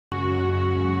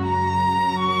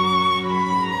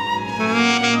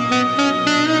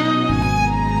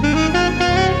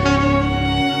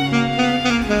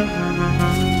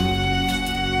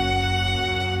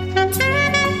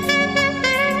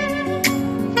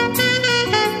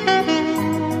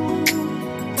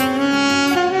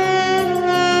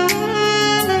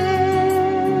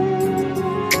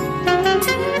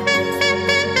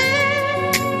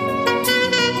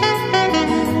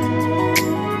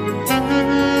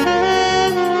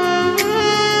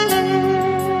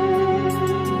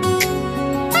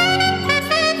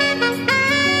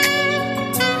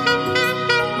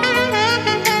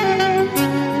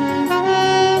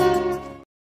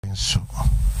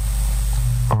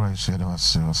right, so there was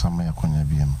some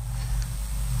Yakonabium.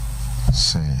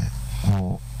 Say,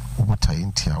 what I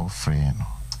ain't your friend.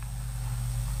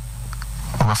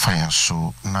 Over fire,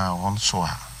 so now on so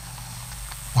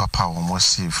what power was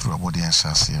saved through a body and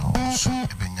sassy, so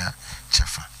Ebenya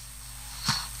Cheffer.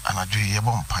 And I do your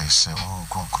bomb pie, say, oh,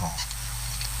 cron,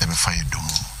 every fire domo.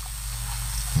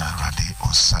 Now, Radi,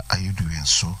 or sa, are you doing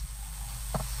so?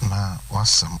 Now, was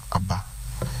some abba,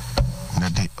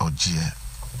 Nade or Gia,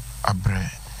 Abre,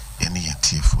 any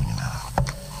tearful now.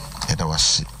 Yet I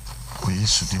was we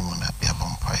used to do one at your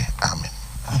bomb pie. Amen.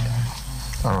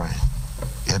 All right.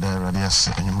 Yada radius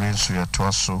and you mean so your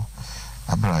torso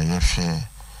abra share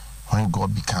when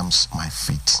God becomes my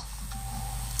feet.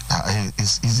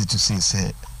 It's easy to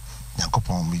say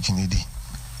Yakopon Mijinidi.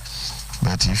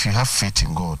 But if you have faith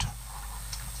in God,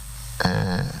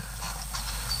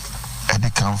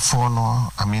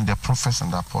 the prophets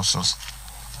and the apostles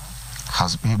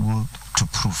has been able to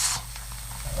prove.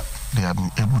 They have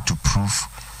been able to prove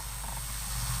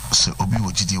so Obi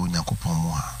Wojidi Yakopon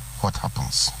what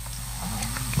happens.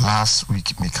 Last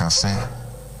week, me can say,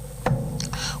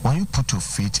 when you put your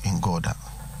faith in God,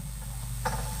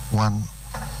 one,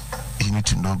 you need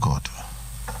to know God.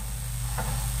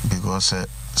 Because,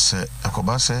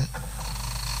 Akoba say,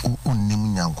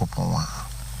 unim nyankopon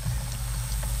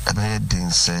ebe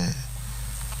den say,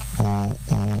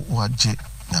 waje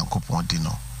nyankopon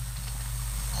dino.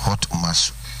 What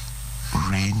must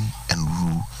reign and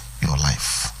rule your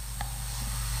life?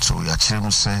 So,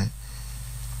 Yachiremu say,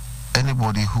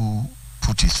 anybody who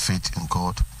put his faith in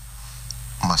God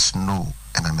must know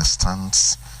and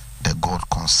understands the God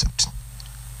concept.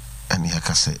 And he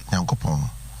can say, Nyankopon,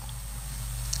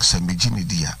 say mijini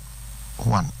dia.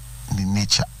 1, the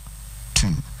nature. 2,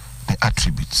 the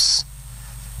attributes.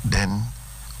 Then,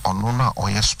 onona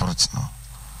or your spirit no.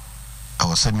 I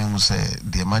was saying,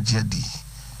 the magia di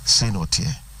say not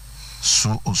here.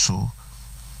 So also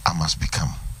I must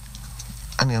become.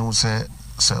 And he will say,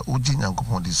 uji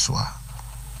Nyankopon di soa.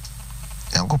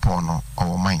 Nyankopon no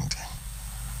our mind.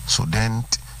 So then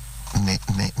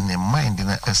ne mind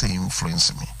na as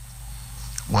influence me.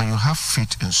 When you have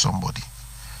faith in somebody,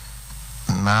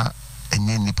 na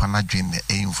enye nipa na dwen na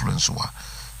influence wa,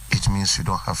 it means you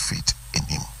don't have faith in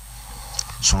him.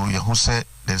 So Yehu say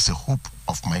there's a hope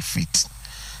of my faith.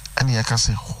 And you can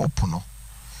say hope no.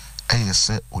 And you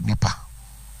say onipa.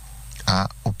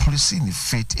 O placing the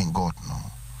faith in God no.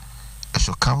 It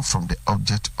should come from the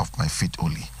object of my faith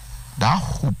only. That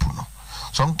hope, no.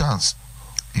 Sometimes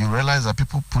you realize that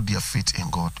people put their faith in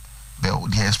God, but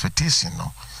their expectation,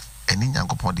 no, and in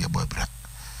Yankopon their boy brother.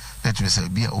 That we say,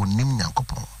 be a onim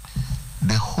Yankopon.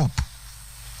 The hope.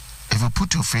 If you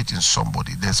put your faith in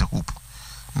somebody, there's a hope.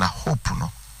 Now hope,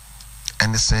 no,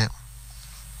 and they say,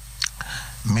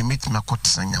 "Mimit makot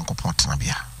san Yankopon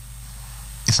tanabia."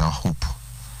 It's our hope.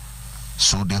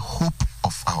 So the hope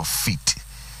of our faith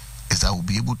is that we'll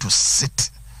be able to sit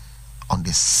on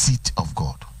the seat of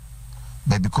God.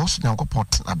 But because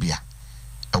Nyankopon Abia,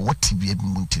 what TBA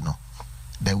Muntino,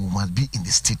 that we must be in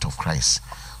the state of Christ.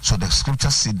 So the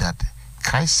scripture said that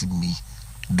Christ in me,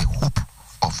 the hope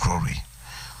of glory.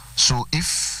 So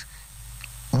if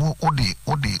ode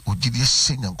ojidi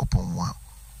se Nyankopon wa,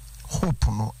 hope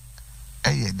no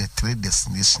aye the 3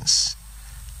 destinations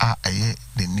are aye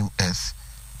the new earth,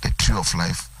 the tree of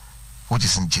life, which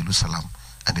is in Jerusalem,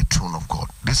 and the throne of God.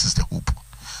 This is the hope.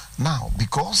 Now,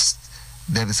 because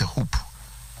there is a hope,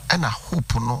 and a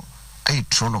hope, no, a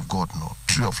throne of God, no,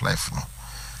 tree of life, no,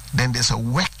 then there's a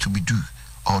work to be done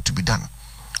or to be done.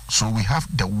 So we have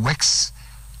the works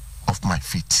of my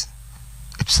feet.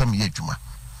 It's some yejuma,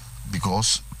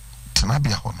 because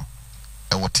tenabia hono,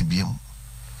 e watibium,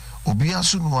 obia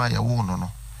sunwa ya wono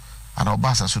no, and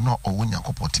obasa suno owunya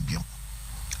kopotibium.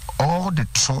 All the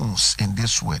thrones in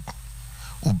this world,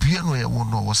 obia no ya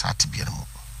wono was atibium.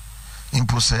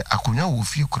 Impo se akunya wo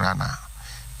fi kura na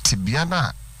tibia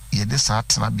na ye de sa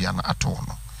atena bia na ato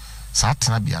no sa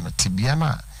atena bia na tibia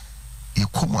na ye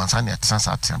komu ansa na atena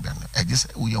sa atena bia na e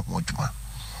just wo ye ho adwuma.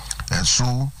 And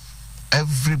so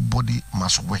everybody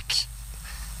must work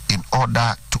in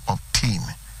order to obtain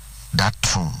that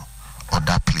throne or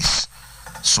that place.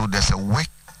 So there's a work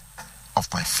of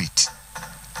my feet.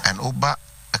 And oba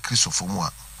a Christopher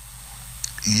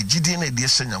ye jidi na de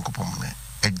se Nyankopon ne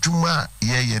adwuma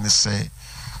ye ne say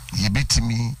ye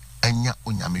betimi anya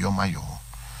onyame yomayo.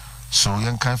 So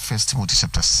you can 1 Timothy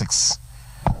chapter 4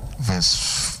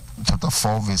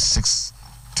 verse 6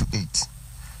 to 8.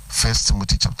 1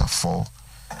 Timothy chapter 4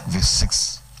 verse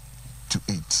 6 to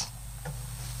 8.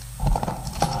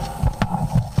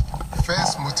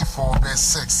 1 Timothy 4 verse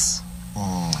 6.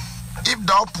 If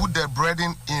thou put the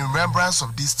brethren in remembrance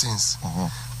of these things,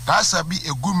 thou shalt be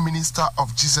a good minister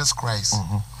of Jesus Christ,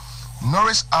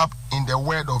 nourished up in the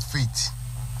word of faith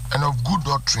and of good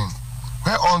doctrine,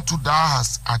 whereunto thou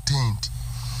hast attained.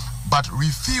 But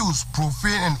refuse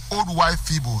profane and old wife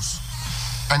fables,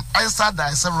 and answer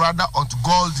thyself rather unto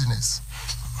godliness.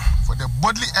 For the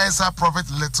bodily answer profit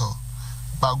little,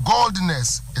 but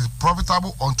godliness is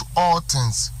profitable unto all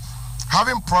things,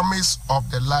 having promise of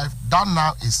the life that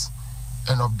now is,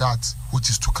 and of that which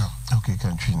is to come. Okay,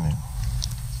 continue.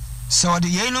 So the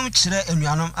yenum chere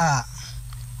enuanom a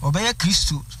obeye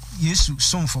Kristo Yesu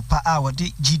somfo pa a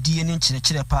wode gidie ne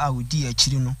chere pa a wodi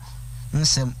akiri no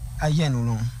nsem aye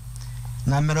no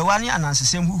na merewani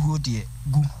anansesem huhuo de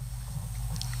gu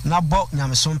na bo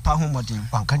nyamesom pa ho modin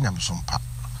wanka nyamesom pa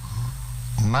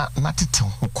na tete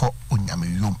ho ko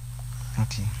onyameyom.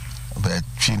 Okay, but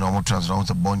she no more transform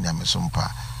to born nyamesom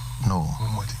pa no.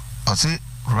 I say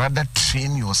rather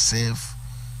train yourself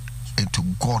into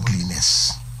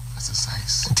godliness.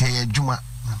 Exercise.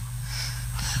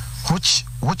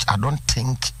 Which I don't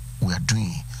think we are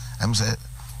doing. I'm say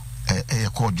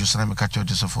call just na me catch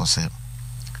Joseph for say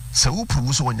who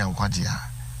produce one yankwadia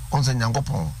on the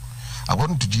yankopon.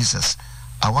 According to Jesus,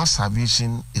 our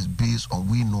salvation is based on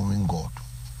we knowing God.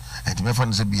 And me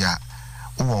fan say bia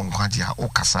o yankwadia o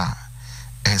kasa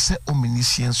e say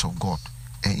omniscience of God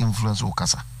and influence o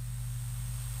kasa.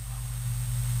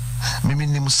 Mimi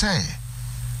nim say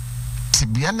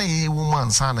tibia na ye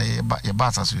woman sa na ye ba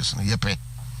asase no ye pe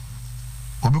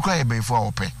obi kwa ye be for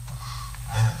ope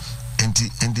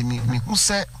enti me who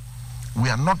say we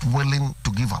are not willing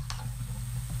to give up.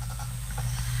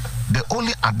 The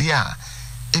only idea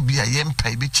ebia ye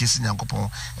mpa be chase nyankopon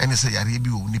ene say yare bi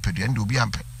o nipadua ndi obi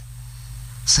ampe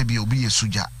se bia obi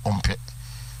yesuja ompe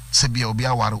se bia obi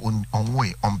aware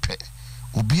onwe ompe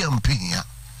obi ampe hia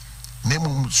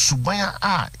nemu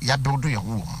subaya ya build your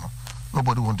home.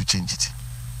 Nobody want to change it,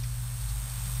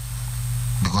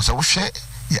 because I will share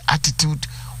your attitude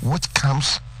what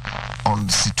comes on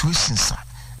the situations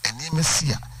and you may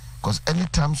see, because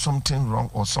anytime something wrong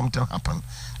or something happen,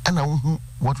 and I know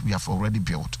what we have already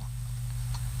built.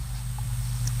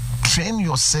 Train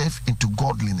yourself into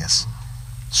godliness.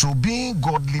 So being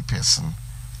godly person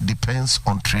depends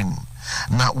on training.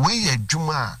 Now we are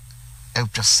Juma, I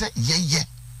just say yeah.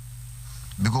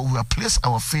 Because we have placed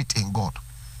our faith in God.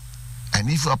 And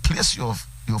if you have placed your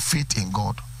faith in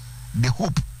God, the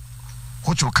hope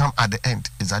which will come at the end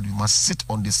is that you must sit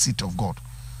on the seat of God.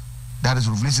 That is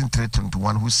Revelation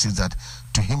 3:21, who says that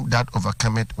to him that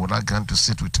overcometh will I grant to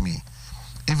sit with me,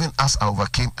 even as I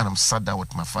overcame and am sat down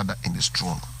with my Father in his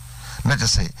throne. Not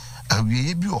just say,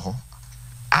 awiye bi oho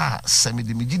semi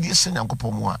de migidi se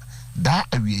nyankopon mu a da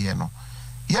awiye no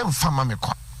ye mfama me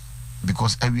kwa.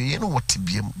 Because awiye no what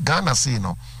biem Ghana say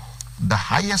no, the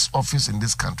highest office in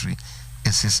this country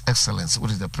is His Excellency,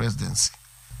 which is the presidency.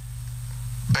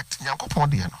 But nyankopon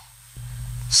de no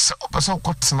so person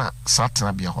kotena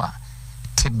satena bia ho a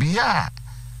tebia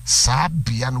sa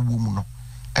bia no wom no,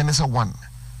 and it's a one,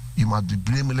 you must be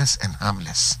blameless and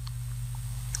harmless.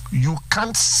 You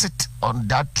can't sit on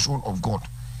that throne of God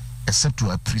except you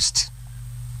are a priest.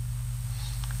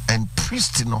 And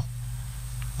priest, you know,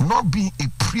 not being a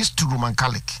priest to Roman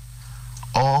Catholic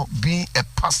or being a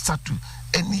pastor to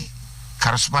any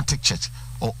charismatic church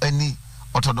or any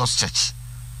Orthodox church,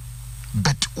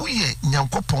 but we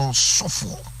nyankopon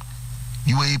sofo,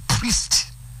 you are a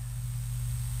priest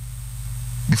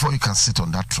before you can sit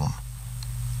on that throne.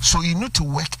 So you need to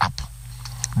wake up.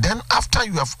 Then after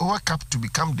you have woke up to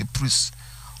become the priest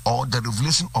or the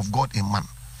revelation of God in man,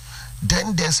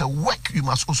 then there's a work you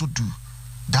must also do,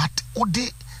 that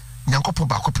ode nyankopon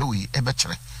ba kope we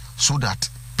ebechere, so that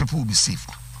people will be saved.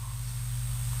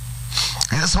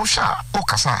 It is so sha o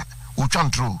kasa o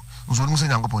twantro nso nim se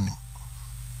nyankopon nim.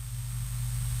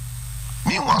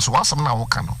 Me was wasam na wo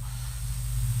ka no.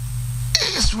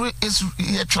 It's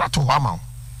ye try to hama.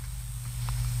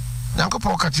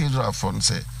 Nyankopon ka ti Israel for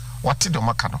say what did the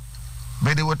maka no.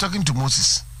 But they were talking to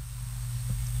Moses.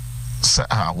 Say,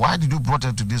 why did you brought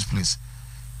her to this place?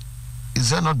 Is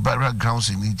there not burial grounds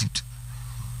in Egypt?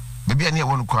 Maybe I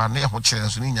want to cry near what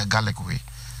chairs in your garlic way.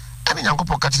 And in Yanko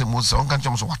catch the Moses on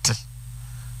Kanchams water.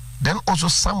 Then also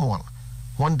Samuel.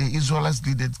 One day Israelites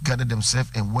gathered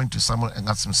themselves and went to Samuel and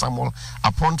asked him, Samuel,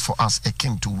 appoint for us a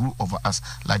king to rule over us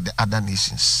like the other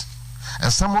nations.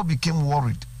 And Samuel became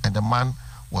worried, and the man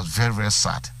was very, very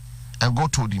sad. And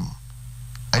God told him,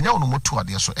 and you know to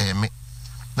adia so me.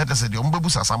 Let us say the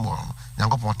umbebusa Samuel,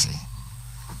 Yanko.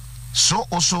 So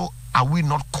also are we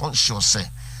not conscious say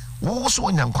wo so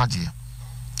nyankwaje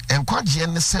enkwaje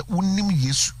ne se wonim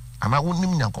Yesu ana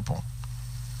wonim Nyankopon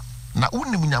na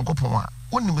unim nyankopon a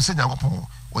unim se nyankopon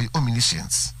or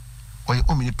omniscience or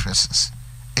omnipresence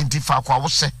enti fa kwa wo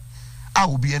se a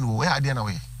obi ene wo ade na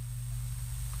we.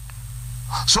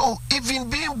 So even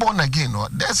being born again,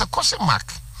 there's a question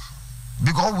mark,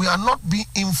 because we are not being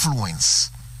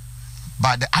influenced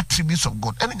by the attributes of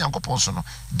God. Any nyankopon so no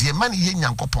the man ye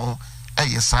nyankopon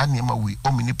sa niema we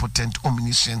omnipotent,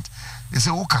 omniscient. They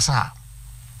say wo kasa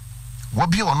wo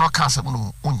bi ono kasa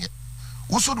no onye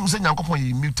wo so dum say nyankopon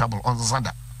ye immutable on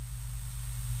Sunday.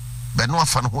 But no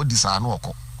afa no ho disa no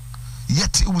okọ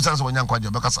yet it was answer nyankopon je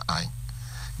be kasa ai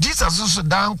Jesus so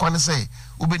dan kwane say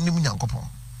obenim nyankopon.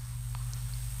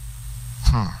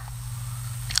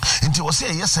 Until we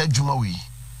say yes, Juma,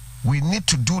 we need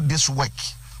to do this work.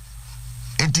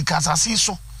 Enti kasa si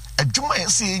so a Juma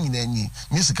say any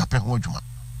music Juma.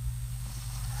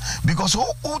 Because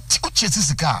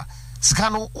sika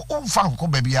no fan ko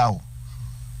baby out.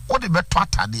 Or the better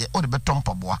tade, or the better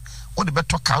paboa, or the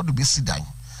better cow to be sidine,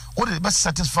 or the best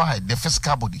satisfy the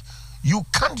physical body. You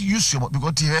can't use your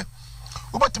because here,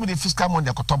 what to me the physical money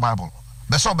the Bible.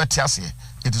 But so better say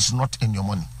it is not in your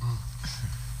money.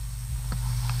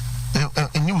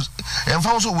 In news and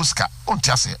found also was on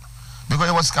Tiasia because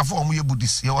it was for me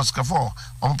Buddhist, it was for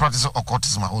practice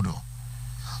occultism.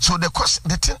 So the question,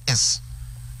 the thing is,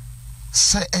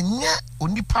 say, and yet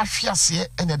only Pashias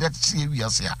and that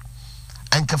serious here,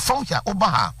 and Kafon here,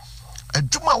 Obaha, a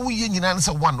Juma we in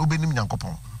answer one, Obenim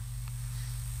Yankopon.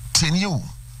 10 you.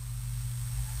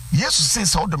 Yes,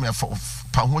 says all the mere for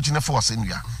watching a force in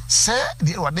here. Say,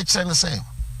 the what they trying to say.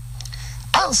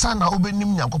 Answer na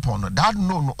obenim nyankopon that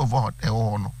no over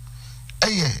no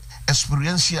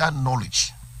experiential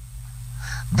knowledge,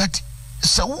 but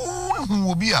so who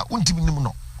will be a untimi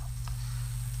no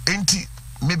enti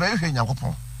maybe you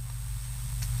nyankopon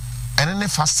and then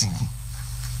fasting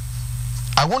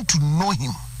I want to know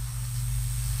him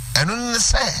and then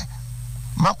say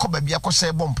mako baby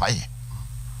akose bompaye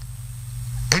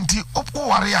enti opo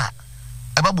warea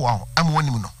ebabo am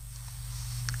wonim no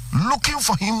looking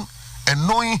for him and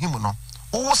knowing him no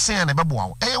all say and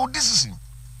ebebo this is him.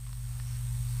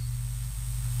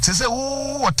 Say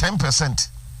 10%.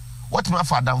 What my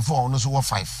father for no so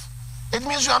 5. It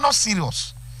means you are not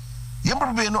serious. You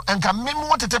be no and can me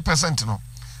what 10% no.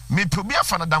 Me probia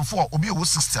father than for obi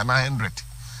 60 and 900.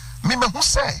 Me who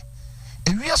say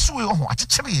e wi aso we ho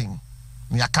akekere yen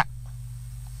me aka.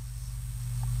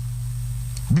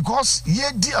 Because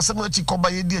ye di asem achi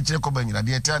koba ye di akere koba nyina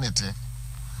de eternity.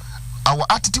 Our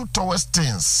attitude towards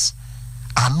things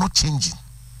are not changing.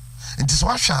 It is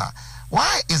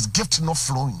why is gift not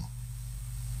flowing?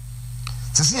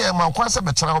 To see a man quite a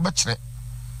better obetche,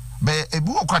 be a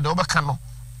boo crowd over cano,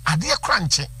 a dear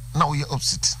crunchy, now you're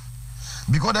opposite.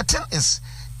 Because the thing is,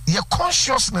 your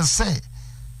consciousness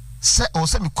say or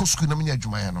semi coscunamia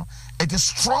jumayano, it is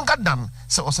stronger than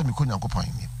say or semi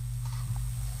cunyacopain.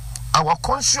 Our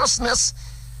consciousness,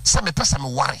 semi person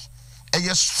worry. And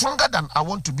you're stronger than I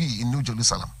want to be in New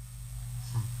Jerusalem.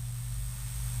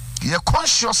 Your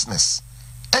consciousness,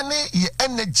 your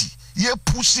energy, your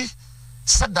pussy,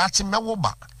 said that in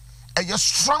Mewoba. And you're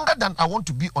stronger than I want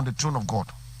to be on the throne of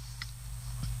God.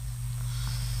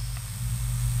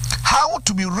 How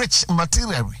to be rich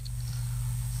materially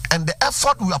and the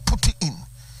effort we are putting in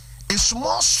is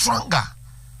more stronger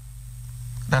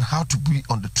than how to be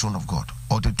on the throne of God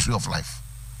or the tree of life.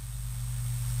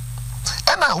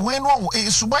 And I when one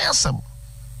is subayasam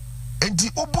and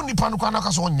the open the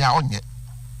panukanaka so onye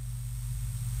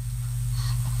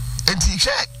and he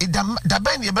share the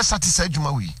ben ye be satisfied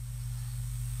jumawi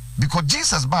because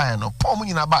Jesus buy no Paul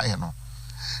munina buy no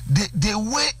they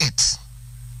weigh it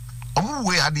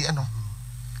weigh at the end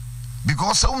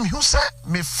because who say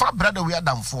me fa brother we are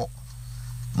done for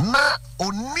na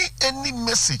only any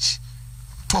message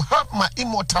to help my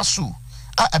immortal soul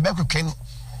I beg you can.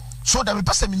 So that we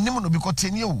pass him in because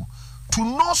to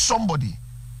know somebody,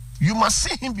 you must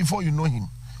see him before you know him.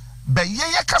 But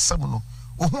kasamuno,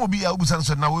 who be a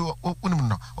busan now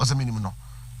was a minimum.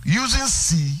 Using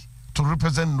C to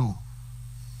represent no.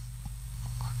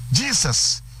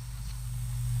 Jesus.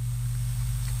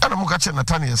 And I'm catching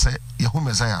Nathaniel say, Yahu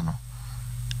Messiah.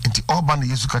 And the urban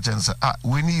Yesu catch and say,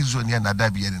 we need you and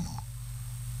Nadabi.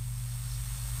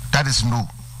 That is no.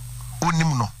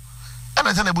 Onimno. And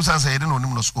I tell you, Busan say, I don't know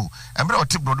him no school. And brought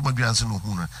tip brother my answer no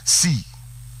huna. See,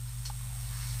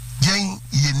 Jane,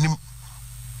 ye nim,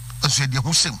 as you do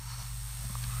him.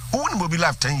 Who will be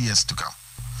life 10 years to come?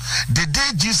 The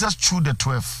day Jesus chose the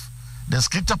 12, the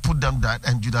scripture put them that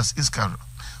and Judas Iscariot,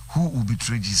 who will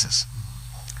betray Jesus.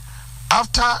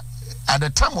 After, at the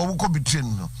time of who betray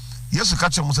no, yes, you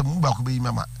catch him, Mumba could be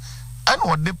mama. And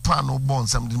what they pan no born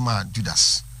some man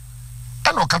Judas.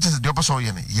 and no catches the opposite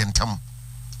yentam.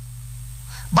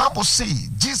 Bible say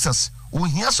Jesus will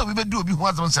hear so we do be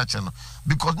one such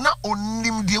because now only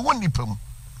the one nipum.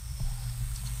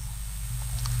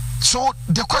 So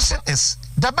the question is,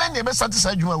 the band never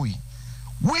satisfied you.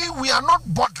 We are not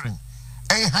bothering.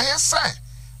 A higher say,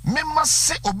 me must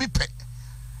say obipe.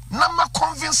 Nama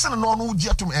convincing no no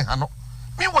to me hano.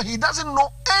 Meanwhile, he doesn't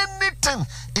know anything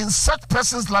in such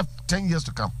person's life 10 years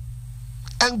to come.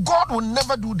 And God will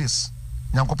never do this.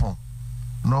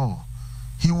 No.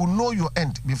 He will know your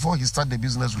end before he starts the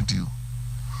business with you.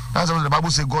 That's why the Bible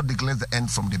says God declares the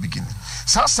end from the beginning.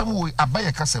 So some way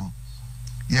abaya kasem.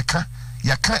 Yaka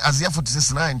Isaiah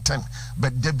 46:9-10.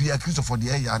 But there be a Christ for the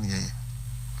year and year.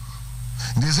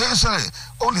 They say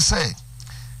only say.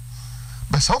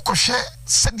 But so share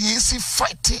said ye see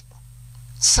fight.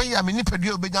 Say ya mini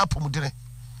pedu obenya pomudene.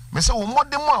 Me say wo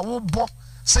modem a wo bo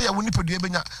say ya woni pedu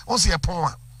obenya on say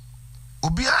pon a.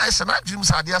 Obi a ese na dream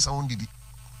say ade asa won didi.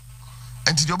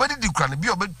 Enti the obedi di kra ne bi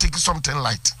obedi take something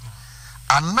light.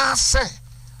 Ana say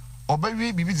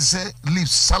obewi bibi ti say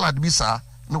leaves salad bi sa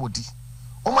na wodi.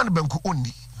 O man banku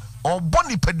onni. O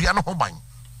boni pedua no ho ban.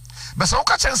 But so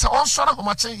ka chen say on so na ho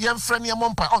ma chen yem frɛ ne yem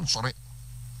mpa on sore.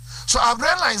 So I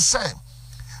realize say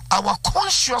our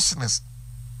consciousness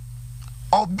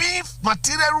of being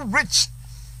materially rich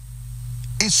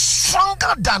is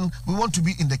stronger than we want to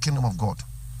be in the kingdom of God.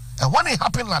 And when it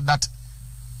happens like that,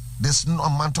 there's no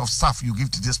amount of stuff you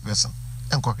give to this person.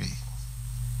 But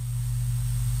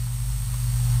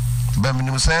when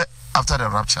you say after the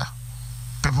rapture,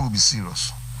 people will be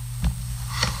serious.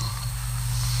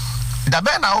 The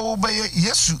ben I obey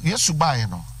Yesu buy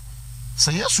no.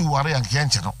 Say Yesu worry and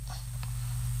can't no.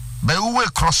 By way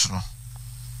cross no.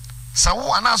 So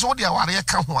anaso wo dia ware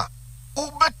ka ho a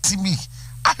ubetimi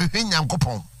ahwehwe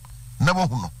nyankopon na bo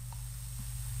hu no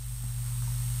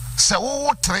se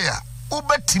wo tre a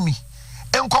ubetimi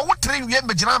enko wo tre wie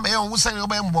megina ma ye wo se wo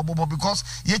be mbobobo because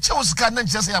ye che wo sika na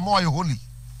nche se ya ma you holy.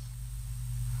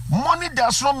 Money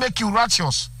does not make you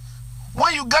righteous.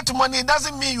 When you get money, it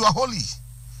doesn't mean you are holy.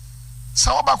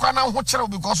 So ba kwa na ho kire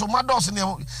because o mados ne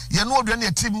ye no odua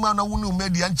na team ma na wo no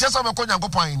media nche se be ko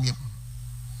nyankopon anim.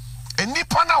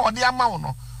 Enipa na wode ama wo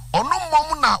no ono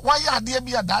mom na waye ade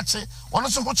bia daache ono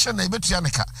so ho kire na ebetua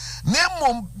neka na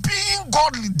mom being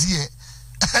godly dear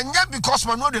enya because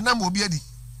man no de na obi adi.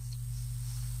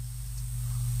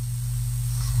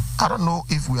 I don't know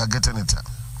if we are getting it.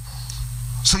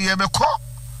 So you be call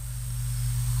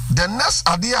the next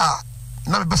idea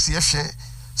na be se hwe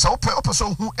so open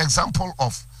so who example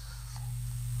of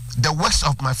the works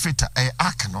of my faith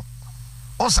ark no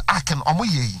also ark no omo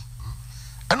ye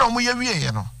and omo ye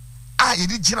wie no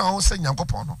yedi gina ho se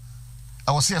nyankopon no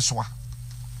I was here so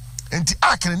enti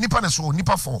ark ne nipa ne so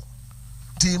nipa for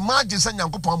ti imagine se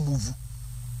nyankopon move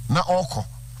na oko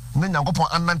na nyankopon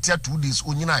anantia 2 days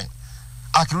onyina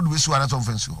ark no do besu ana so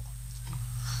mfansu ho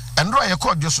and ro ye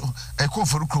call just e call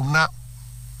for krom na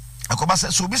akoba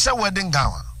se so bi se wedding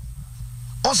gown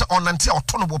also on nantia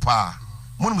otonobo pa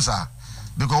munum sa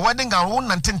because wedding gown won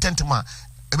nanten ma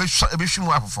e be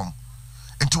hwimu afofom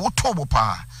enti wotobo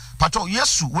pa pato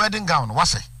Yesu wedding gown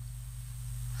wase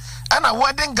and a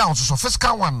wedding gown so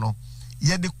physical one no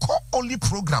ye the call only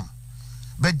program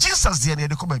but Jesus there ye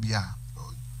the ko babia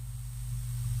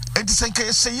enti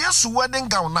senke say Yesu wedding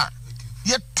gown na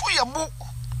ye to ye mo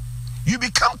you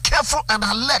become careful and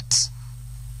alert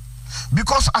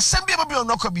because assembly be on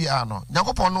no bia no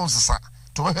yakopon no nsesa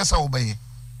to we say obey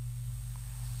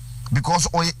because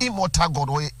or immortal God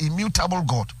or immutable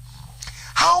God.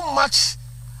 How much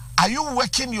are you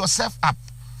working yourself up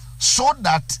so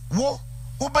that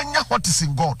ubenya what is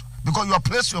in God because you are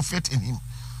placed your faith in him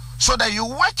so that you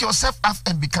work yourself up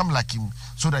and become like him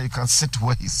so that you can sit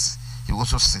where he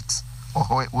also sits or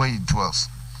where he dwells.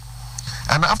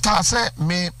 And after I say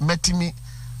me metimi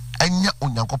enya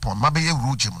onyankopon mabeye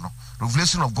rujim no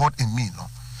revelation of God in me no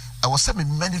I was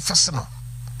saying manifesting no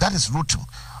that is rooting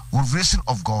revelation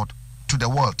of God to the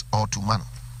world or to man.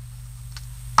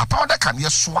 Upon that can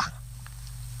yeswa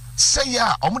say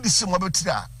ya omu di se mo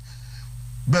betira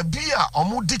baby a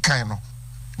omu di kan no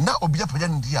na obi apanya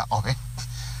ndi a ohe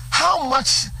how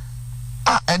much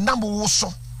enambo wo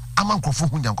so amankrofo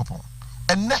hu nyankopon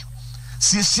enne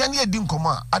si esia ne edi nkomo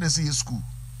a ade se ye school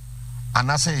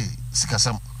ana say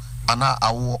sikasam ana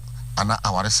awo ana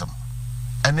awaresam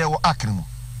ene wo akrimu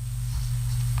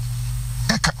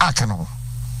eka akeno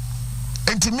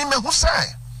enti me hu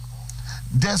say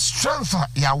the strength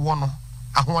ya wono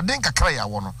ahoden kakra ya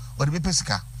wono o de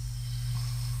bepesika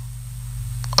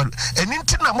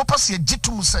eninti na mo pase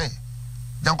agitum say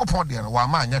yankopon de wa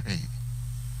ma anya hwe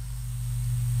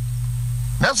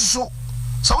nanso so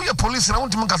So we are police and I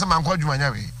want to make us a man called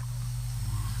Jumanyawi.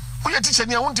 We are teaching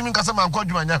you, I want to make us a man called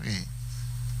Jumanyawi.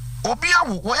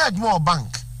 Obia, why had more bank?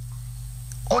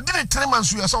 Or did it 3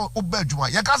 months we saw Obejuma?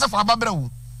 Yakasa for Babra.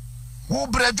 Who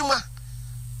Brejuma?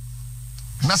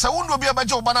 Nasa will be a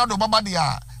badge of Banado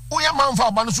Babadia. We are man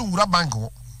for Bansu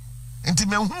Banko.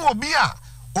 Intimate who will be a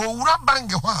or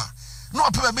Rabangawa. No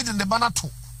paper bit in the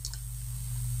Banato.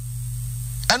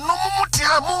 And no more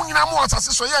tia moon in a more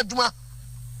assassin.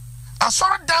 I saw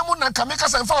a diamond and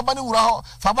Kamakas and Fabani Ura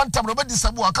for one time. Robert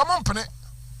Disabua, come on, Pene.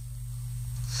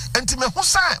 And to me, who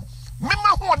say,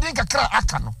 Mima who drink a crack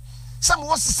acano. Some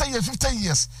was to say 50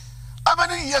 years. How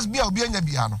many years be a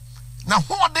piano? Now,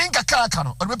 who drink a crack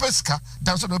acano or Repesca,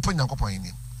 dance on the Pinancopo in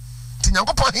him.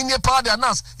 Tinancopo in your party and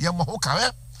us,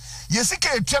 Yamahoka. Yes, a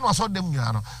train was on them,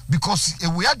 because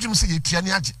we had to say a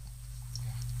Tianiaji.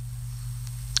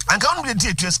 And can't be a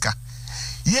Tresca.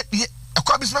 Yet, a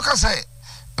Quabismaker say,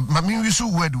 Mammy, we so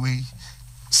word way.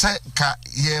 Say,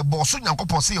 ye boss,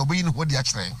 Yancopo say, obeying what the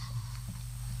actually.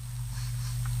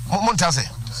 Montaze.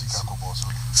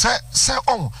 Say,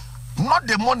 oh, not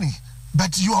the money,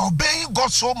 but you are obeying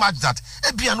God so much that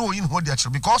it be no in what the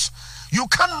actually, because you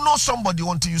can't know somebody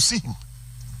until you see him.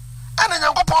 And then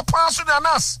Yancopo pass with an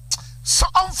ass. So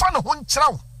unfun one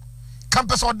chow.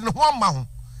 Campus or one mount.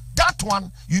 That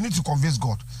one you need to convince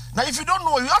God. Now, if you don't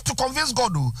know, you have to convince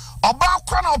God. About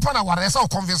crown open our rest or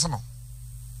convince no.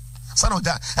 Son of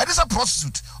that. It is a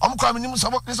prostitute. I'm coming in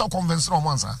some this or convince no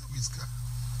one.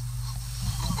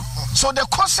 So the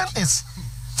question is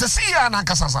to see an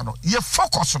ankasano. You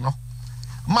focus no.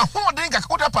 Ma who drink a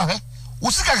quarter pahe.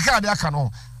 Usika card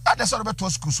yakano. At the sort of a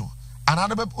school.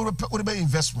 Another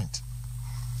investment.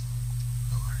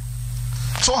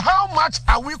 So how much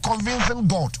are we convincing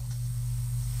God?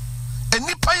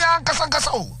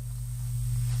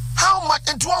 How much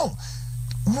into all?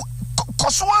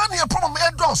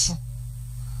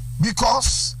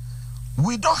 Because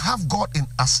we don't have God in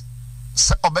us.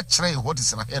 What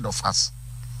is ahead of us?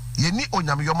 Yeni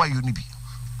onyamiyoma yunibi.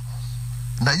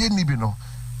 Na yenibi no.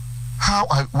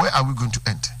 Where are we going to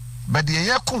end? But the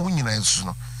year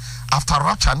after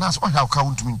rapture, now what have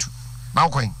come to me to now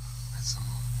going.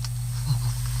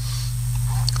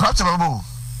 Rapture babo.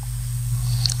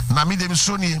 Na mi dem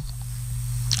soni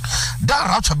da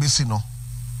rapture besi no.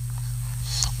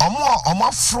 Omo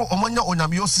afro omonya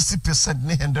onyamiyo 60%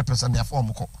 ne 100% ya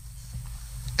form ko.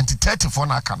 Enti 34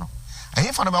 na aka no.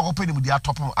 Ayi fa na ba ko pe ni mu dia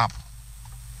top up.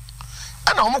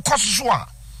 Ana omo kososo a.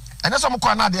 Ene so omo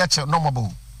ko na de ya che no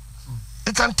mabo.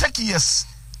 It can take years.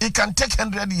 It can take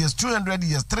 100 years, 200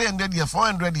 years, 300 years,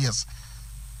 400 years.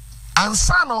 And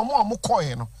son omo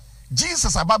koye no.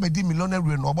 Jesus ababa di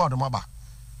millionaire no about maba.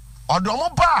 Odo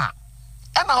omo ba.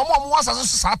 Ena omo wasa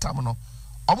so satam no.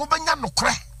 Omo benya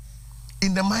nokre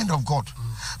in the mind of God.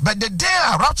 But the day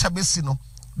a rapture besi no,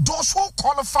 those who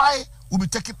qualify will be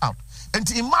taken out. And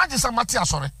to imagine somebody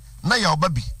sorry, na ya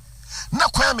obabi. Na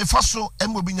kwa me faso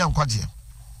emo bi nya nkwaje.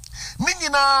 Ni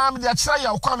nyina me de akira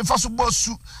ya kwa me faso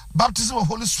bosu baptism of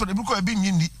Holy Spirit bi ko e bi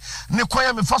nyindi. Ne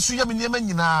kwa me faso ya me niema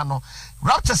nyina no.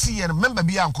 Rapture si ye member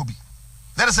bi ankobi.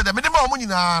 Let us say the minimum omo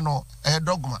nyina no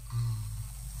dogma.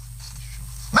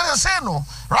 Na say no,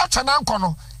 rapture na nko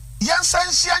no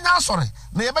yensansi anya sorry.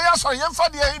 Na ye be ya sorry yemfa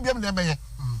de ya biam na be ye.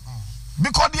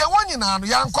 Because the one nyina no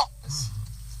yanko.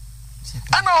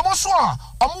 And omo so a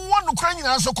omo won no kra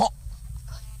nyina so ko.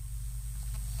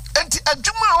 Enti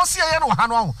adwuma o se ye no ha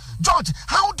no. George,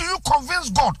 how do you convince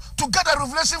God to get a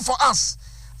revelation for us?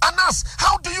 And us,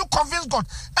 how do you convince God?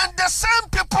 And the same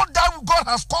people that God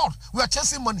has called, we are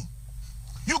chasing money.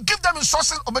 You give them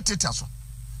instructions, obey it.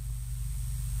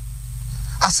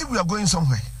 As if we are going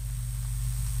somewhere.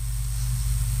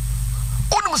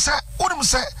 Unum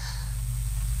say,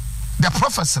 the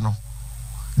prophets, you know,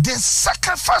 they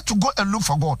sacrificed to go and look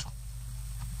for God.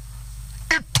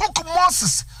 It took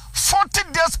Moses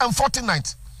 40 days and 40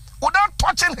 nights without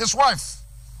touching his wife.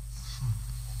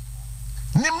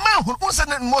 Ni man who unse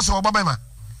Moses obabema.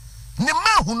 Ni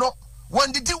man who no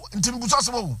when did you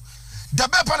ntimbuso the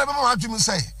bepa na bema adwum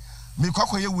say me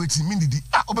kwakọ ye weti me didi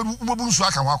obebu nsu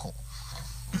aka wako.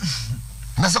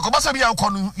 Na se ko basa bia akọ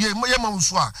no ye ma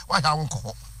nsu a wa ya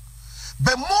wonko.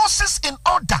 But Moses in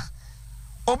order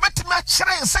obetima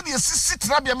kire se de sisi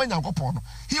trabia ma nyankopon no.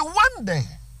 He one day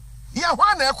ya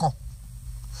hwa na ekọ.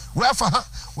 Wherefore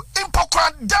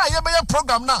impokra da ye be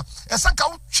program na esanka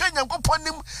wo twa nyankopon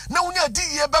nim na wo nya di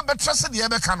ye be betrese de ye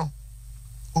be ka no.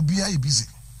 Obia ye busy.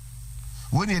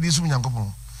 When ye di sum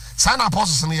nyankopon. Sign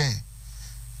apostles in here.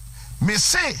 Me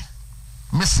say,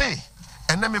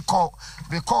 and then me call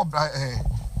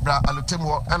bra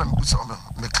alutemo and I'm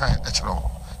me kind actually.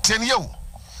 10 years.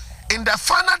 In the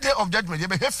final day of judgment, you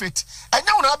have faith. And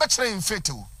you will not in faith.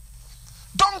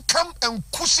 Don't come and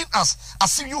cushion us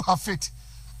as if you have faith.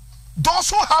 Those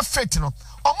who have faith, you know,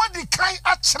 already kind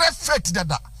actually faith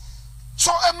that.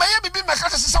 So a may be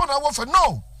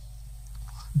no.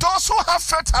 Those who have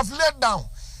faith have laid down.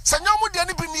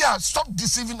 Stop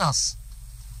deceiving us.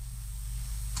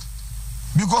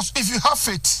 Because if you have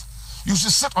faith, you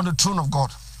should sit on the throne of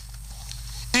God.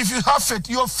 If you have faith,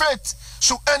 your faith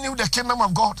should earn you the kingdom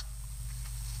of God.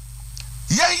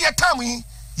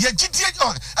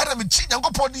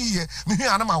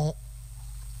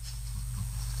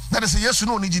 That is a yes,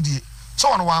 no need. So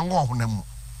on one go on them.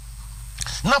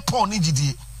 Not poor need.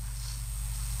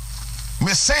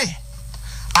 Me say,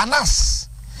 Anas,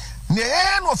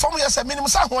 no from yes, a minimum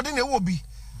what in it will be.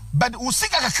 But we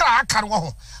seek a crack can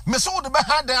go. Me so the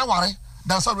behind there worry.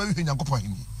 That's all we can go for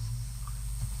him.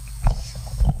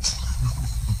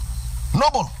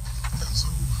 Noble.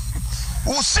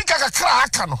 We seek a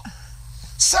crack can.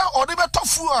 Sir, or the better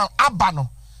fool abano.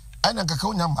 I don't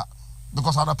go number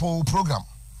because of the program.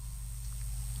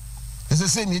 It's the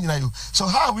same in you. So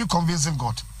how are we convincing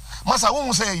God? Master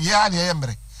won't say yeah, the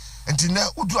embre. And now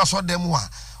who do I saw them one?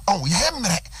 Oh,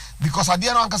 yeah, because I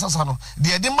didn't answer Sano.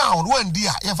 The demand when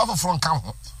dear, if I from come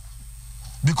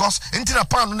because into the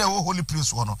pound no holy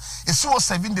place one. It's so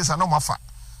 7 days and no more far.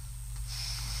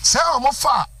 Say more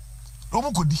far.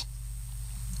 Romo could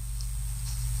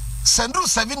send you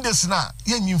 7 days now.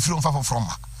 You from far from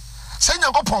her. Send your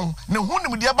upon no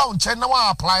one with the about China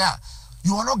apply.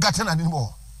 You are not getting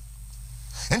anymore.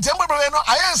 And temple,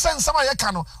 I ain't send some of your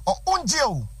cano or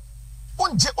unjail.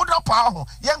 Other power,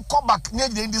 young come back near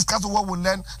the discuss what we'll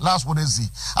learn last Wednesday.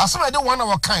 As soon as I don't want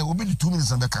our kind will be the 2 minutes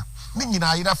and the car. Meaning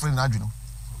I either friend, you know.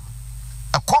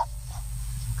 A cop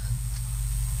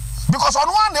because on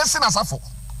one day sin as a fool.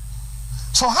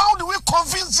 So how do we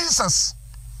convince Jesus?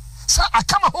 Sir, I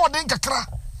come a whole day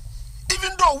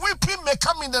even though weeping may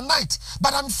come in the night,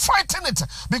 but I'm fighting it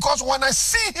because when I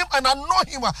see him and I know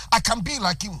him, I can be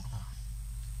like him.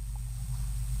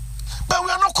 But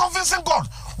we are not convincing God.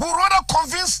 We rather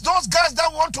convince those guys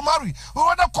that want to marry. We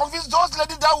rather convince those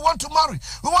ladies that want to marry.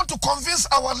 We want to convince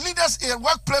our leaders in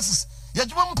workplaces.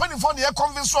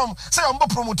 Convince them. Say I'm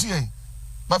promoting.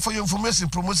 But for your information,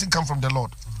 promotion comes from the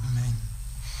Lord. Amen.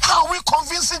 How are we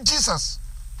convincing Jesus?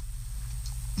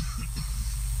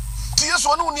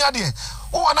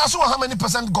 Oh, and I saw how many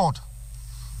percent God.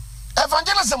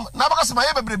 Evangelism,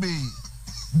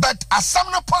 but as some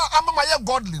I'm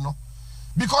godly, no.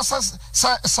 Because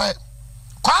say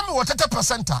Kwame was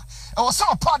 30%. I was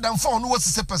so part than 4 no was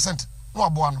 6%. No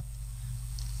abuano.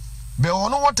 Be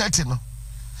ono what 30 no.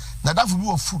 Na that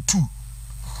will be food 2.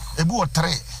 Ebu or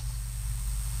 3.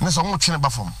 Na so mo twene ba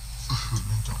fam.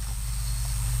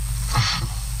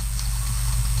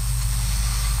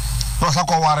 No sa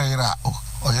ko ware ira.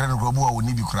 O yere no grobu a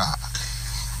woni bi kura.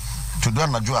 To do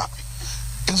na joa.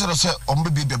 Instead of say ombe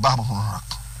bi be ba mo no.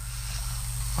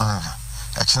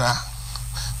 Actually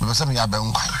because some ya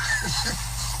ben kwa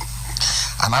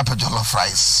and apple jollof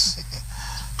rice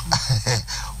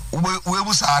we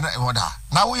was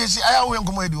now we see I we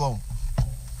nkomo edi won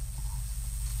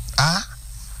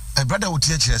a brother would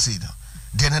teach you say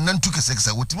then nan took a sex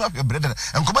would team up your brother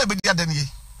and come be dia dan ye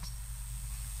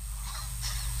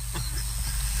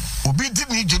obi di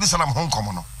ni Jerusalem home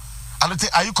come no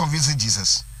are you convincing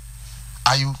Jesus?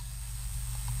 Are you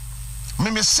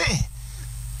me say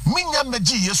minya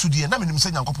meji Yesu die na menim se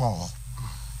Nyankopon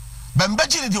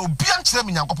bembeji de obi ankyere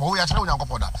me Nyankopon wo ya kyere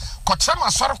Nyankopon da ko kyere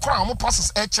ma sori kora mo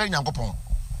process e kyere Nyankopon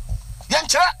ye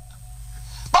nkyere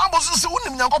Bible so se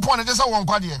wonim Nyankopon ne de se won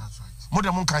kwade mo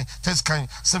de mo kan test kan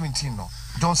 17 no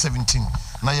John 17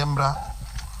 na yembra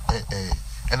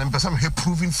and empesam he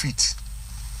proving faith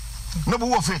no be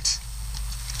wo faith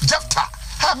Jephthah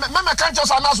me kan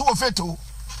just anaso wo faith o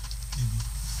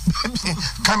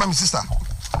kan my sister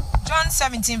John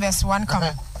 17 verse 1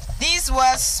 come. These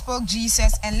words spoke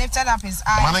Jesus and lifted up his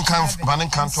eyes. Man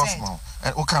can to us now.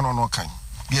 And what can or no kind?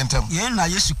 Ye na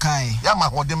Yesu kai. Ya ma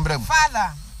ho dem brem.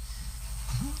 Father.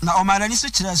 Na o mara ni so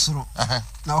kire soro.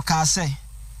 Na o ka say.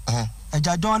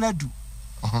 Eja don adu.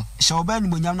 She oba ni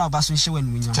monyam na oba so hye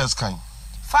wani monyam. Just kind.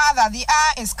 Father, the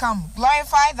hour is come.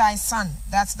 Glorify thy son,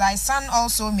 that thy son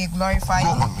also may glorify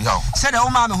thee. Said the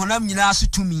woman honam nyina so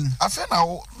tumi. Afa na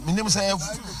wo minim say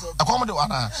akomode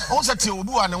wana. Won say te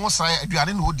obi wa ne wo sran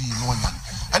aduane na odi no nya.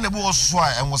 Ene bu wo so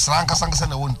a en wo sran kasa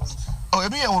na won. Oh,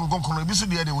 ebi ye won gonkono ebi so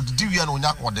de wo didi wi na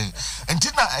onya kode.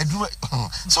 Enti na adu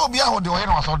so obi a ho de wo ye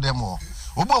na waso dem o.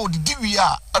 Obi a wo didi wi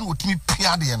a an wotumi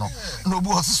pia de no. Na obi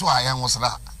wo so a ye wo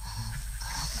sra.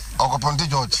 Okoponte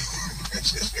George.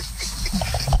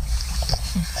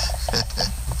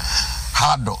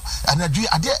 hard. And I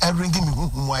dare ringing me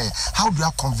why. How do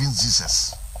I convince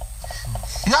Jesus?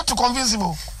 You have to convince him.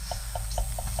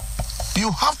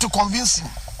 You have to convince him.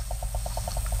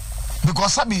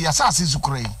 Because Sabi Yasas is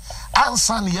Ukraine.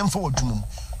 Answer the for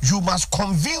you must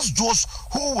convince those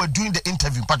who were doing the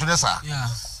interview. Patronessa. Yeah.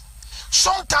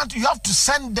 Sometimes you have to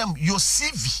send them your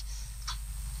CV,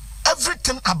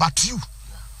 everything about you,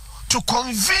 to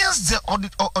convince the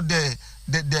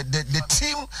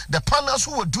team, the panels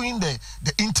who were doing the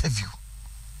interview.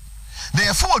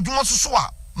 Therefore, you must so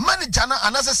manager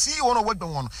and as a CEO or what the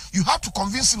one, you have to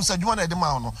convince him. Said you want to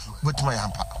demand with my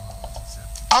ampa.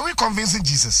 Are we convincing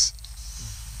Jesus?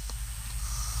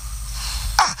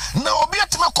 Now be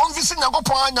at my convincing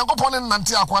Yagopon and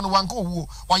Nantia Wanko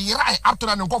or Yirai after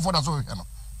an uncle for the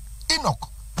Enoch.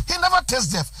 He never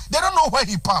tastes death. They don't know where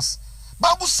he passed.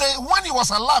 Bible says when he was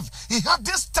alive, he had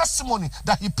this testimony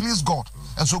that he pleased God.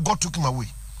 And so God took him away.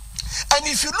 And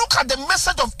if you look at the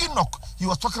message of Enoch, he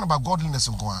was talking about godliness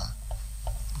in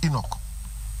Enoch.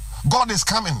 God is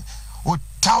coming with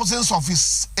thousands of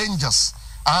his angels.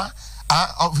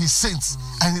 Of his saints,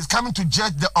 and he's coming to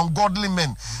judge the ungodly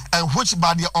men, and which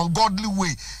by the ungodly way.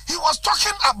 He was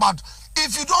talking about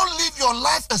if you don't live your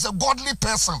life as a godly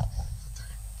person.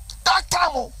 That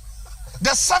time,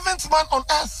 the seventh man on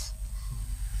earth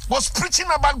was preaching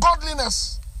about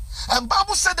godliness, and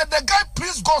Bible said that the guy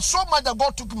pleased God so much that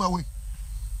God took him away.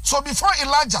 So before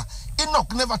Elijah,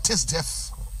 Enoch never tasted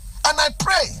death. And I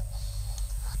pray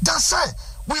that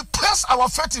we place our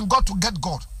faith in God to get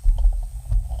God.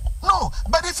 No,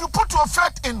 but if you put your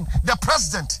faith in the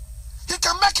president, he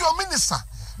can make you a minister.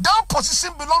 That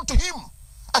position belongs to him,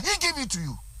 and he gave it to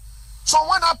you. So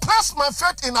when I place my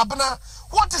faith in Abner,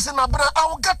 what is in Abner, I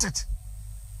will get it.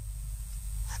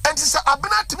 And he said,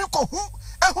 Abner to me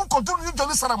who continue to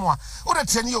Jerusalem, or the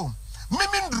 10 years,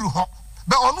 Mimin drew her,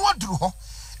 but on what drew her,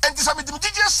 and this I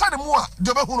just said more,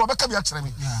 the who will become your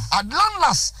training. At long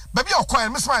last, baby, or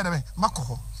quiet, Miss Spider-Man,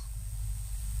 Mako.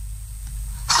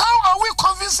 How are we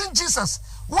convincing Jesus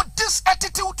with this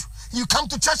attitude? You come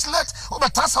to church late,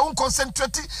 but that's how we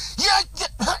concentrate.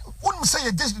 Yeah, wouldn't say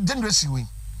a dangerous way.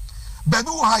 But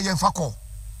who are you for call?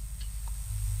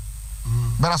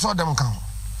 But I saw them come.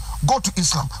 Go to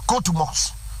Islam, go to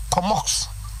mosque,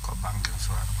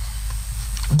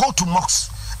 go to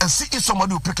mosque and see if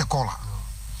somebody will pick a collar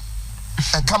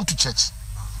and come to church.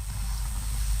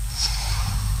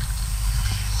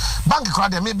 Bank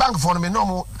crowd, me bank for me no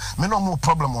more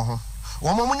problem.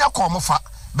 One moment you call me fat,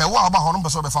 but what about Honum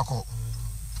Basso Befako?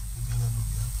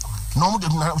 No,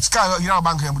 Sky, you know,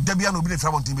 bank, Debian will be the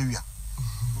trouble to me.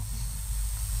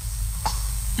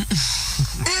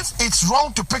 If it's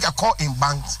wrong to pick a call in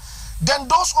banks, then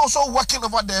those also working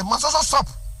over there must also stop.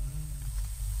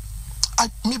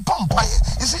 Me bomb.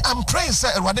 You see, I'm praying,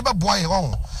 sir, whatever boy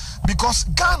on because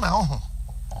Ghana,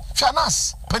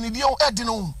 Shanas, Penidio,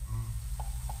 Edino.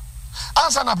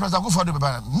 Answer na president go for the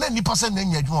baba na ni person na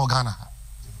nya adwuma Ghana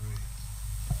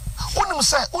unum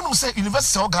say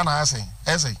university of Ghana say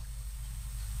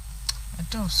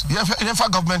you for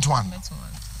government one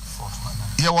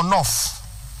you were north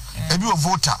ebi o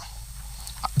voter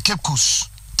Cape Coast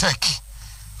Tech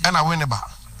and a Winneba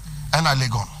and a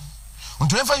Legon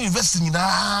unto ever university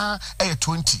na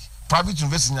 20 private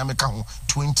university na make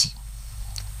 20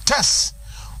 test.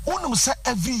 Unum say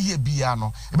every year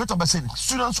biano, a better by saying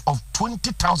students of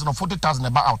 20,000 or 40,000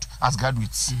 about out as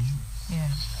graduates. Yeah.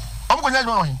 I'm going to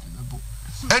know him.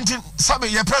 And Sabi,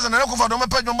 your president,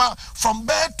 from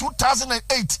Bay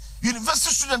 2008,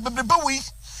 university student, baby boy,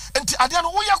 and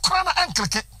Adiana, we are crana and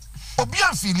click it, or be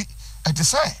unfeely, and to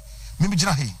say, maybe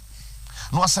Janahi.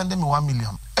 No, send them 1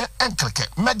 million, and click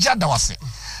it, Majada was it.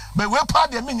 But we're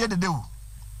part of the minute the do.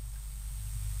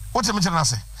 What's the matter?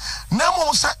 Say, no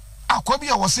more say. Akwabi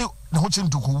awose na ho che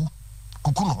ntuku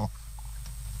kuku no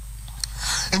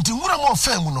enti nwura mo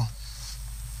fa mu no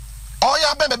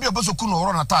oya be be obosoku no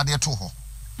ro na tade to ho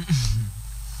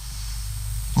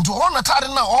nti ro na tade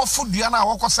na ofu dua na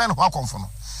awokose ne ho akonfo no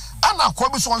ana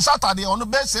akwabi so on Saturday ono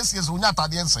be sesies onya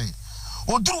tade nsei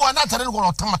oduru wa na tade no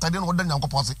ro tamatade no da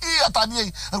nyankopon se atade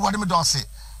e wade me do se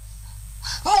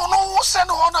no wo se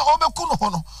no ho na obeku no ho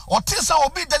no otisa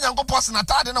obi da nyankopon se na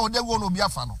tade na ode wo no obi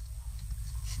afa no.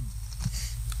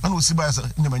 And we see by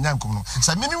Nemanyankum.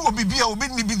 So, many will be beer, will be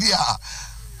there.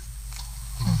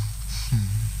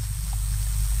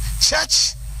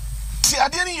 Church,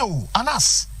 Tiadianio, and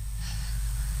us.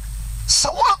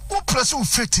 Someone who pursue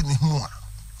faith in him,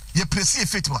 ye pursue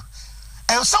faith.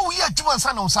 And so we are Juman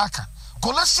San Osaka.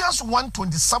 Colossians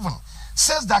 1:27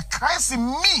 says that Christ in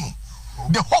me,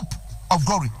 the hope of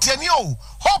glory. Tianio,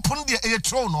 hope on the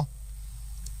throne.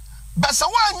 But so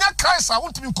why not Christ? I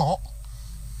want to be called.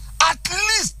 at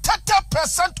least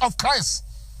 30% of Christ.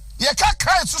 Yeka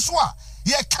Christ so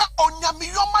yeka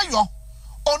onyamiyomayo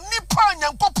onipa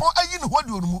nyankopon ayi ne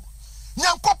hodi onumu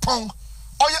nyankopon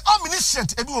oye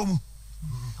omniscient ebi omu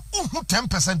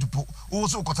 10% po wo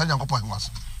so kota nyankopon henwas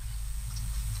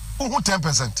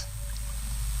 10%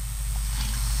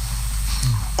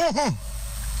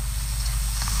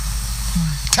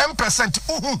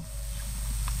 10%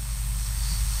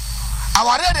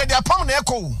 aware de apam na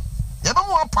eko yebe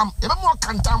mo apam yebe mo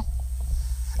kantam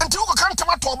enti wo kantam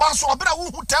atoba so obera wo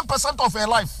 10% of her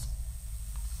life.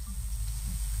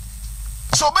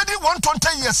 So maybe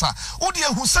 120 years who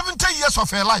dey who 70 years of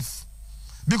her life,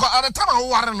 because at the time I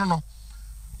worry no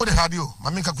what they had you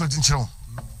my calculating chiro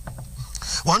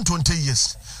 120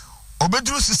 years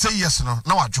obedru 60 years no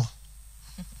na wadwo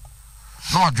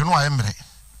no ayemre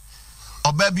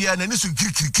obabia na ni so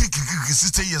kiri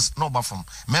 60 years no ba from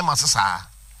mema sesa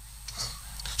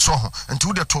so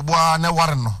until the toboa na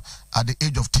worry no at the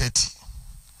age of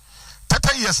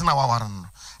 30 years na worry no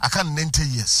I can 90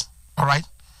 years, all right.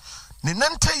 Ni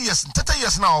 90 years, 30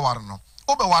 years na warno.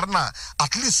 Obe warna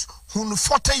at least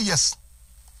 40 years.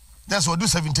 That's what do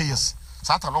 70 years.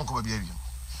 Sata long ko be awie.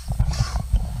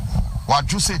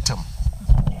 What you say them?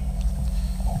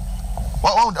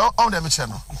 What on them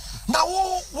channel. Now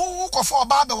who ko for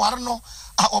oba be warno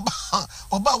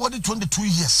oba what 22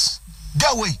 years.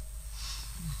 Get away.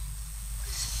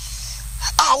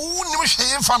 Who nim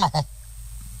hwe fa no ho.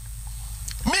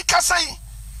 Me ka say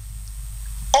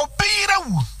obira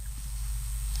wu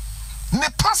ne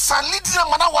pasa lidina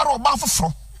mana waro oba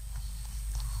foforo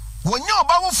wonya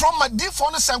oba from my deep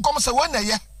phone sen kom se wona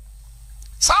ye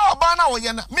sa oba na wo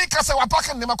ye na me ka se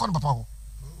wapaka ne makon papa ho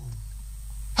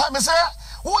ha me se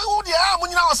wo dia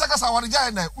amunyina wo saka sa ware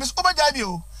jai na me oba jai bi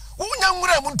o wonya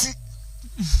nwura mu nti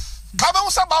ka be wo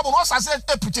sa babu no sa se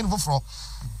epitin foforo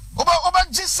oba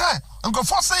jise nko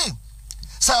for say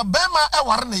bema e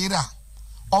ware na yira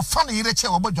ofa na yire che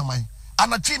oba dwaman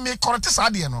anatwi me korete sa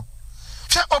de no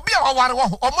hwe obi a waware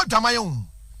wo omo dwaman hu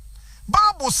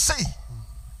Bible say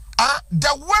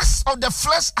the works of the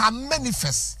flesh are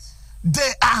manifest.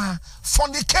 They are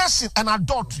fornication and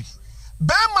adultery.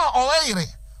 Bema oire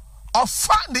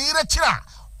ofa de yire kira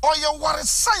oye ware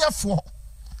sayefo.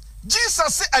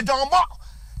 Jesus say adwambo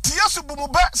ti Yesu bu mu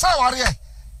be say ware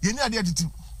ye ni ade aditi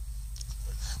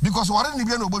because ware ni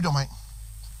bia na obodwaman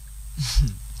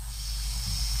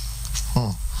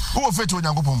who fit with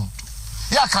Yankopon?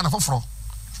 Ya can foforo.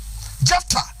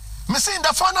 Jephthah, me say in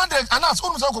the final day, announce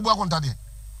unu say ko bua konta de.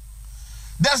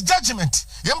 There's judgment.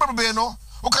 Yemba be no,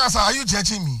 o kan say are you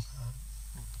judging me?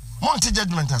 Monte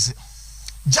judgment ase.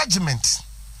 Judgment.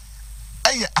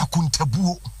 Eye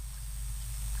akuntabuo.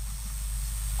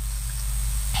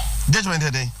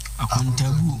 Judgment day.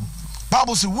 Akuntabuo.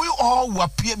 Bible says we all will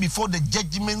appear before the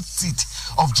judgment seat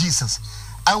of Jesus.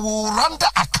 I will render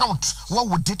account what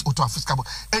we did to our fiscal.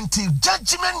 Until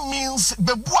judgment means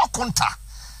bebua konta.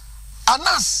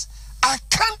 Anas, I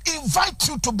can't invite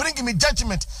you to bring me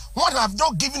judgment when I have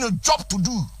not given a job to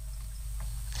do.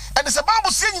 And it's a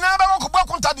Bible saying you never go back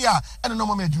konta dia and no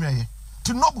more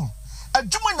to noble. A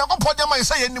Juma na go podema you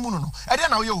say any muno. And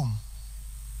then now you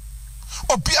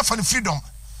obia for the freedom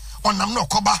on am no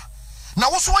koba. Now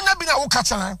what's one ya be na wo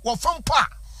catch na wo fam pa.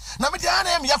 Na me dia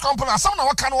na em ya kampo na some na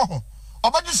waka no ho.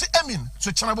 Oba ju say amen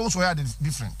so chanabo so ya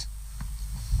different.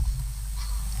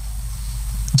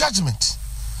 Judgment.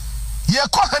 Ye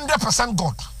call 100%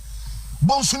 God.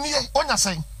 Bonsuniye onya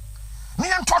say. Ni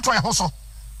en toto e ho so.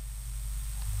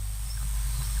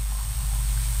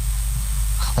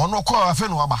 Ono ko afa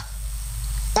no aba.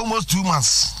 Almost 2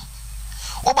 months.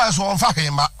 Oba so on fa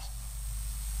hemba.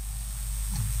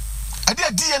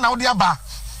 Ade na odi aba.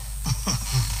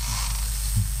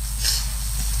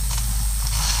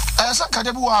 Esa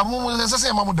kaje bi wa mu se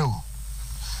se mamu dawo.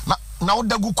 Na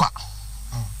odagu kwa.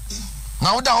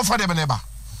 Na oda offer de beneba.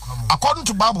 According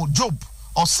to Bible, Job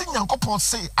or sing Yankopon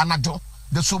say anado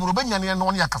the sumruben yan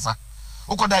no yakasa.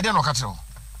 Oko da de no katero.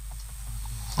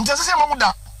 Nti se mamu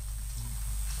da.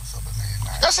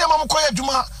 Ese mamu koya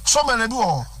djuma so me na bi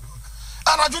o.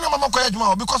 Anaju na mamu koya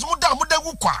djuma because mu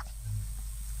dagu kwa.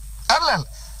 Elel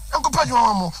Yankopon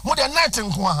djuma mu de night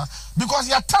nko ha because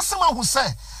ya tasema who say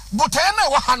but ene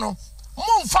wa ha no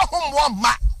mumfa homwa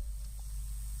ma.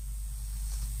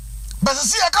 But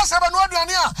see I can say ba no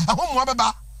aduane a homwa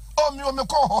beba. Oh mi o me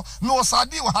ko ho mi o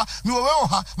sadi wa ha mi o we o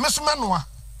ha me so menoa.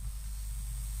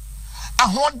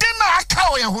 Ahode na aka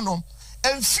o ye ho no.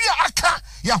 Emfia aka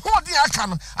ya hode aka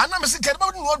no. Ana me se kede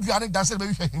ba no aduane dan se be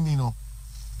hwe hini no.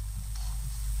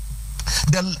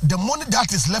 The money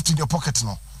that is left in your pocket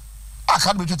no. I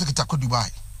can't be to take it to Dubai.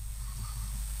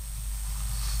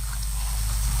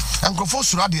 And go for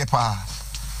Suradi pa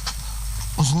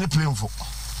was not playing for.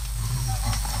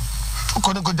 Who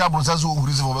couldn't go down on Sazo who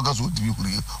is over gas would be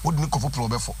wouldn't go for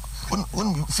Probefo.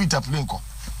 When feet up Linko.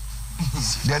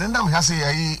 The other has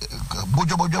a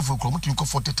Bojo for Cromutinko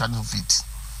 40,000 feet,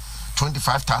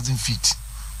 25,000 feet.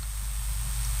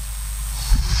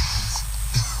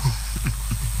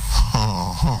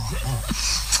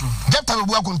 Jepta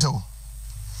Obua Konta.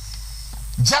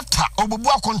 Jepta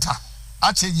Obua Konta.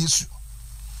 Ache Yesu.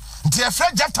 Dear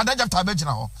friend Jepta, that Jepta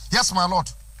Bejina. Yes, my Lord.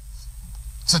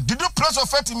 So, did you place your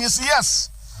faith in me? Yes.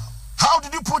 How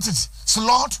did you put it? So,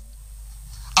 Lord,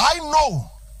 I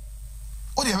know.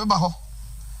 What do you remember?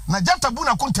 Na Jepta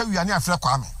Buna Konta, you are near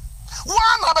Kwame.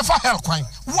 One have a hell coin.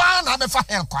 One have a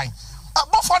hell coin.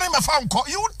 But for him,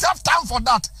 you have time for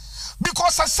that.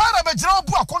 Because a son of a job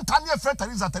who are continuing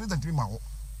to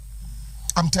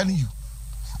I'm telling you.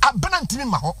 I've been on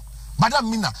Timimaho, Madam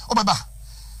Mina, Obaba.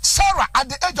 Sarah at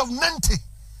the age of 90.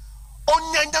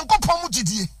 On Yanko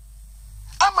Pomujidi.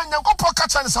 I'm a Yanko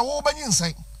Pokachan is a woman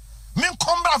inside. Min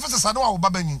Combra officers are no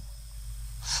Babani.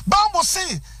 Bible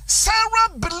say Sarah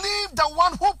believed the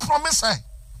one who promised her.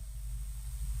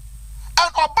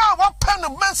 And about what pen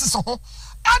of menses on.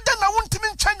 I don't want to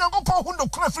mean China go po who no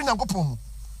crafting and go pomu.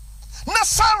 Na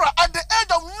Sarah at the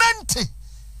age of 90,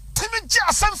 Timmy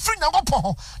Jason free na go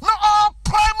po. Na all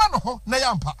prime no na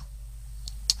yampa.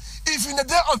 If in the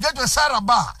day of judgment Sarah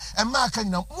ba and Mark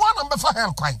one number for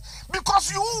hell coin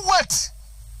because you wait.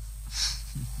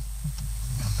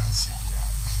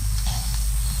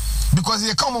 Because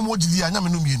you come on what Gideon no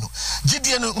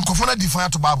Gideon nkofona define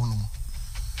to Bible no.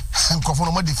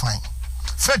 Nkofona mo define.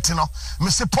 Faith no, me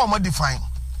say Paul mo define.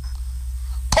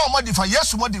 Paul mo define,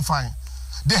 yes mo define.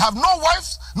 They have no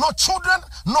wives, no children,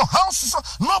 no houses,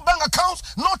 no bank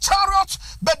accounts, no chariots,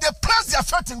 but they place their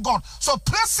faith in God. So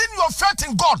placing your faith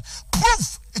in God,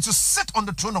 proof it to sit on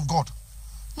the throne of God,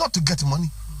 not to get money.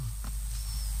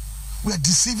 We are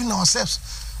deceiving ourselves.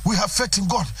 We have faith in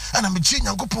God. And I'm a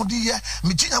genius, go pon here,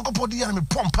 me genius go pon here, and me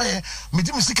pomp here, me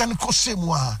di misika ni kose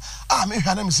mwa. Ah, me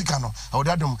hana misika no. I would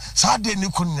add them. Saturday ni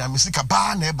kuni na misika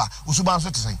ba neba. Usuba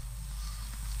anso to say.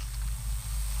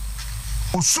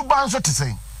 Usuba anso to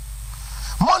say.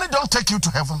 Money don't take you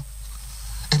to heaven.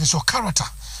 It is your character.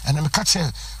 And I'm catch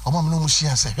here. Omo no mushi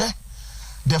and say, hey,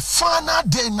 the final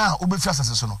day now, ube fi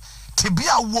asase no.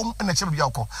 Tebia wom na chebe bia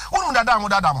ukọ. Wonu dada mo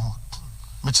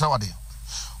me chira wade.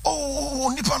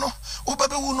 Oh, nipa no,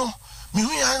 obabe wu no. Me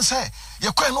hu yan say, ye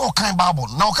kwa no kan Bible.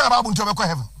 Na o kan Bible nti obekọ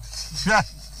heaven. Yeah.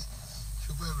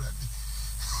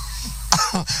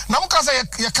 Na mo ka say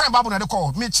ye kan Bible na de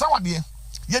call. Me chira wade.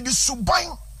 Ye di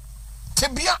suban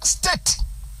Tebia state.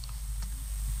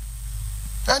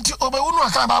 Enti obe wu no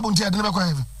kan Bible nti de obekọ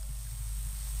heaven.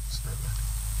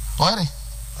 Where?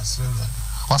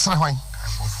 Wasra hwan?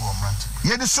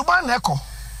 Ye di suban na eko.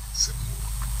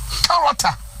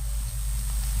 Character.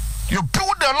 You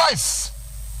build their life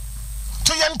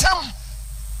to yentem.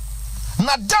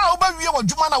 Na da oba wie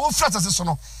wadwuma na wo frata se so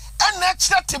no. En na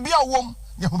kire te bia wom,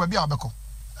 ye ho ba bia obeko.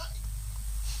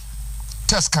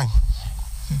 Test kind.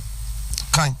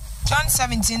 John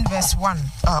 17 verse 1.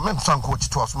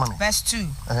 Verse 2.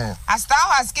 As thou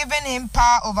hast given him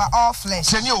power over all flesh,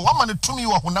 that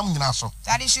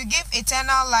he should give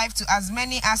eternal life to as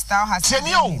many as thou hast given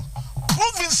him.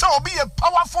 Proving so be a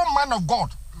powerful man of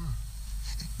God.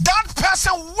 That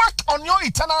person work on your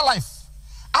eternal life.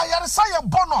 I say a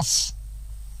bonus.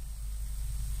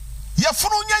 Ye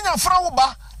funu nyanya fra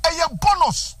ba a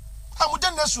bonus. Amude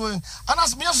nesu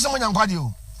anas me yeso nyanya kwade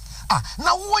o. Ah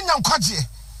na wo nyanya kwaje.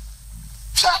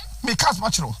 Hwe me cast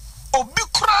matchro. Obi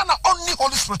kura na only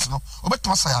Holy Spirit no.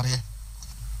 Obetuma sayare.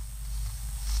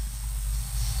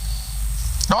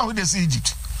 Now we dey see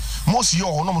Egypt. Most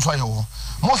yo no mo so ayo.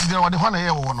 Most dey wade hwana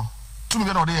ye wo no. Tumi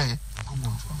be no dey ye.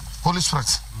 Holy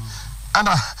Spirit. And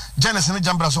Genesis and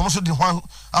Jambra so much the one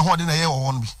ahode na ye wo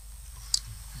won bi.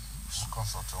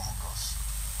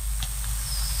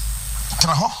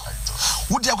 Traho.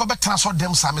 Would you go back transfer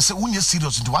them some say when you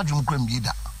serious into what you claim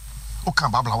da. O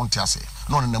kan babla won tia say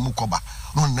no na mu koba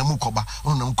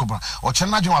o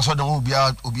chena dwon aso dem obi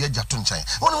agya to nchen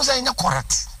won say nya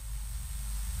correct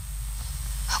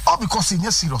all because he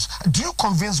is serious. Do you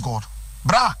convince God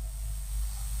bra?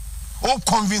 Oh,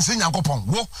 convincing Yankopon.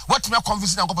 What me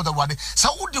convincing Yankopon the word? So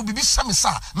would you be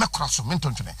samisa me kraso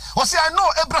mentontene? Or say I know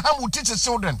Abraham will teach his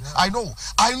children. I know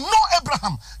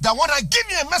Abraham that when I give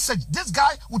you a message, this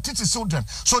guy will teach his children.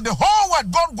 So the whole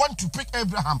world, God want to pick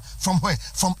Abraham from where?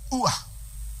 From Ur.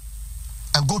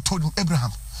 And God told him,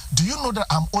 Abraham, do you know that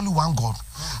I'm only one God?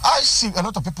 I I see a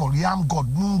lot of people, Yam God,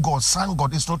 Moon God, Sun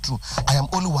God. It's not true. I am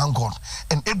only one God.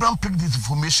 And Abraham picked this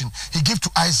information. He gave to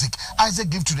Isaac.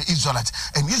 Isaac gave to the Israelites.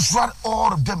 And Israel,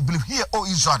 all of them believe, here, oh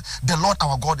Israel, the Lord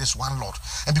our God is one Lord.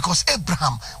 And because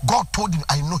Abraham, God told him,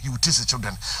 I know he will teach his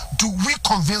children. Do we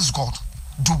convince God?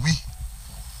 Do we?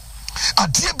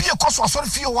 Adia be a cause for sorry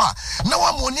for now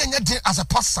I'm only as a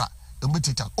pastor. Now,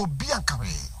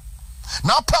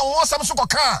 pay one some so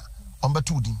car on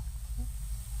Betudin.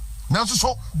 Now,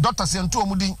 so Doctor Santo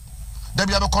Mudi,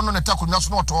 Debbie Abacono attack with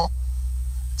national tour.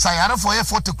 Sayara for a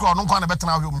 40 crown, no one better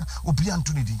now, Obian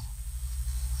Tunidi.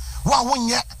 Wow, one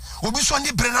yet, Obiswani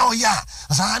Brenao ya,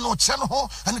 Zano Chano,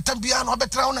 and the Tambiano,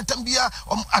 Betrown, and Tambia,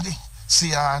 Adi,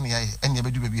 Siania, and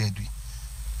Yabedu baby.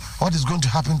 What is going to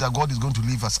happen that God is going to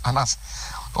leave us and us?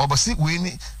 Or but see,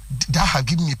 that have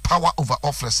given me power over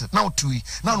all flesh. Now to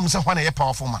now I'm saying when a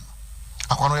powerful man.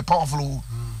 I want a powerful.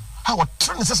 How what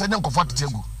training says I don't go for the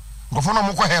table. Go for no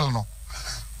more hell no.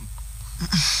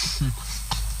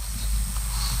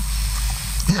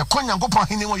 Yeah, Konya go for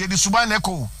him. You suban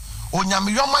echo. O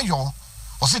nyami yo mayo.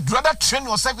 Or say rather train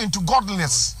yourself into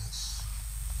godliness.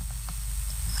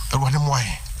 What am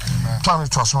I?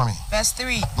 Verse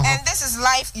 3. And this is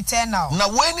life eternal. Now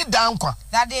when it down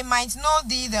that they might know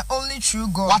thee, the only true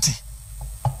God. What?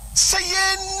 Say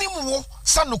any more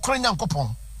son of Ukrainian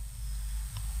coupon.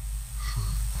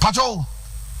 Patrol.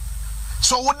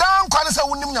 So we down quite a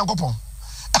winning young coupon.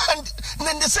 And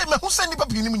then they say, who send the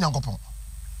papi in young coupon?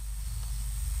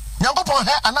 Young coupon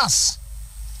hair and us.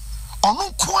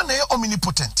 Onukwane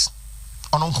omnipotent.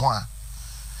 Onunkwa.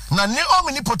 Na ne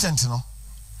omnipotent no.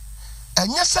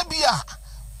 Enya sabia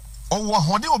owo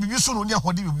hode obibi so no ne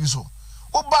hode obibi so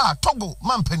oba Togo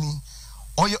mampani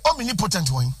oye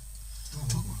omnipotent won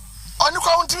oni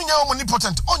kwa wontimi nya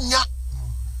omnipotent onya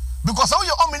because oye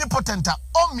omnipotent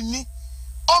omni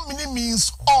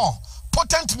means all,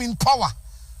 potent means power.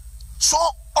 So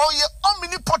oye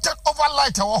omnipotent over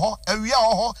light ho awia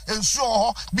ho ensu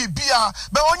ho bibia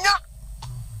be onya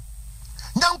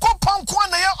nyankopon ko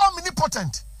na ye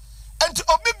omnipotent. And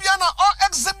Obibiana or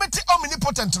exhibit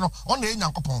omnipotent no on the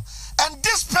Yankopon. And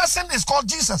this person is called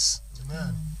Jesus.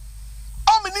 Amen.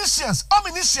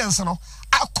 Omniscience no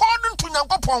according to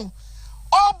Yankopon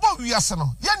all bo wiase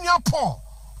no yen yapon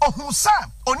ohun sa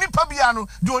onipa bia no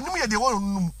de onim ye de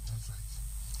wonum. That's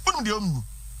right. Unum de onum.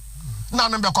 Na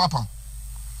no be kwapam.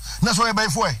 Na so ye bai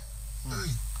fo e.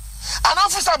 An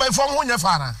officer bai fo ho nya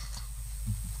fa na.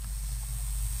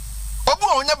 Obu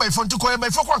onya bai fo ntuko ye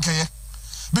bai fo kwankeye.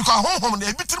 Because home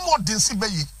the bit more than see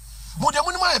bay.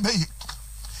 Modiamunima bay.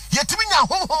 Yet me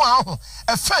home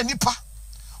a fair nipper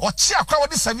or cheer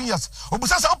crowd 7 years. Or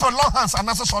besides open long hands and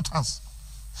answer short hands.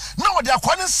 Now they are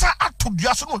calling sa to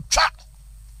Biasuno chat.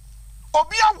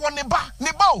 Obia one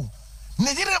nebo.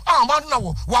 Nigeria arm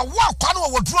now while walk on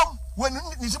over drum when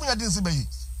Nizimia didn't see bay.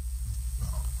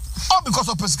 All because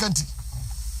of Pescanti.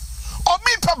 Or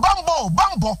me per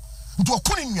bambo into a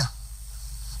cuninia.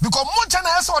 Because Montana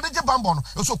has already bambon,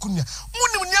 so kunya.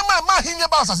 Muniama mahinya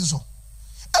basasiso.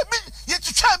 A bit yet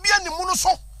to try be any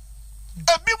munoso.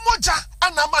 A bit moja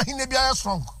and a mahine be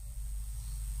strong.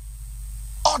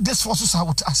 All these forces are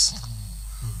with us.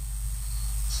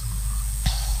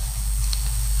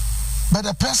 But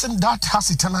the person that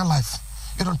has eternal life,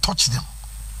 you don't touch them.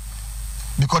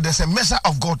 Because there's a measure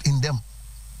of God in them.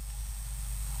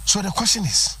 So the question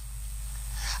is,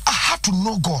 I have to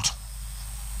know God.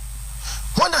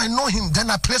 When I know him, then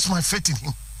I place my faith in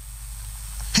him.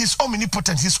 He's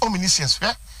omnipotent, he's omniscience.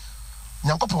 Yeah?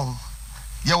 Nyankopon,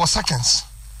 your seconds,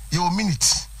 your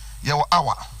minutes, your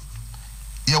hour,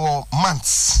 your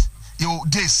months, your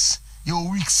days,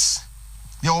 your weeks,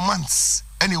 your months,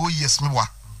 anyway, yes, me wa.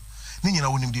 Nina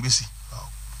wonim de besi.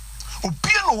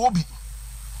 Obia no wobi.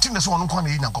 Tin de so wonu kwa na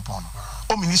Nyankopon.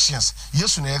 Omniscience,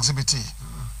 yesu na exhibit.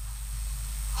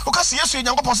 Because yes,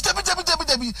 Nyankopon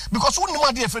debi because wonu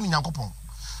ma de efe Nyankopon.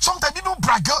 Sometimes people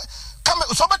brag come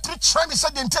somebody try me say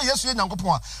the entire yes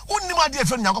Nyankopon. Wonu ma de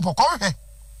efe Nyankopon ko hwe.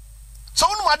 So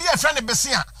wonu ma de efe ne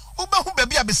besi a, obehu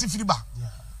baby a besi firi ba.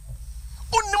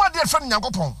 Wonu ma de efe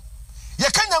Nyankopon. Ye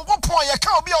ka Nyankopon, ye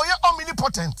ka obi a oye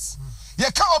omnipotent.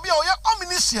 Ye ka obi a oye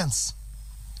omniscience.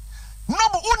 No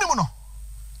bu wonu no.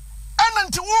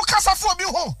 Enanti wo kasafo obi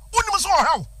ho, wonu so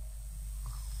hawo.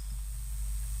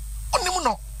 Wonu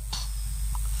no.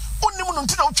 Wonu no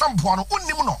ntina utwampo no,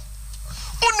 wonu no.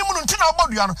 Wonu no ntina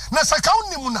obadua no. Na saka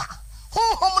wonu na.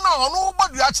 Honhom na ono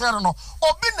obadua kere no,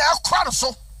 obi na ekwa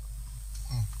so.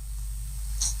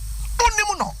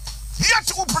 Wonu no.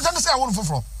 Yet we pretend to say I want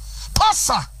foforo.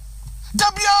 Pastor,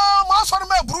 Dabia ma so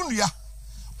na Brunia.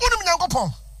 Wonu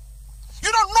Nyankopon.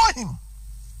 You don't know him.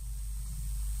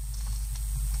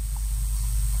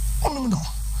 no no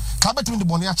ka betimi de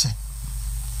bone ache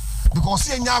because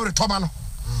ye nya awre toma no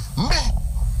me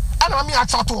ana me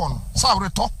acha to on sa awre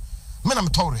to me na me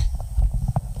tore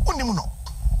onim no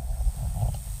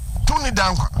tuni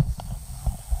dan kwa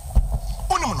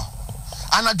onim no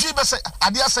anadwi be say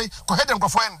ade asay ko heden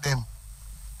krofo endem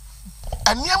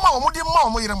aniema omudi ma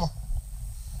omoyire mo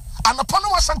anapa no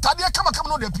wasantade kama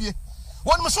no de pie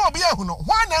won me so obi ahu no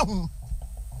hwan na ahu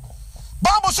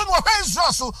Bible so no hwe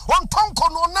so won tonko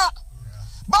no na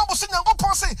Bible so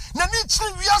nyankopon say na ni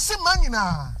chiri wiase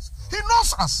manina. He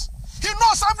knows us. He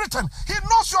knows everything. He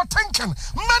knows your thinking.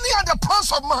 Many are the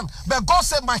plans of man, but God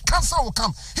said my cancer will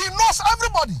come. He knows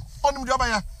everybody. On him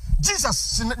the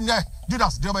Jesus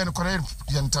Judas the obaya no correct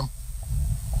yentem.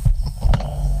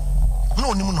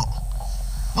 No ni mu no.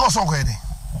 No so ko ede.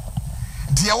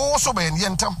 Dia wo so be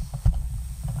yentem.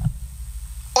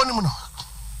 Onimu no.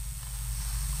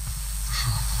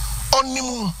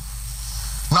 Onimu.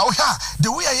 Now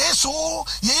the way I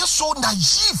so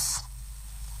naive.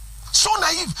 So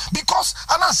naive because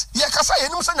anas ye kasa ye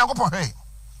nim sa Nyankopon he.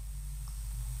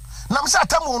 Na me say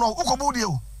atamu no ukobu die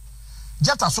o.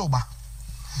 Jeta so ba.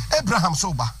 Abraham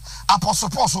so ba. Apostle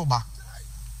Paul so ba.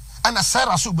 And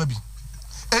Sarah so baby.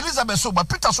 Elizabeth so ba.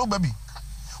 Peter so baby.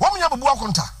 Wo munya bebu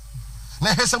akonta.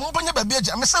 Na hese mu banya baby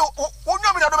agya. Me say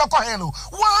onwa me na do be kwa he no.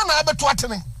 Wa na abeto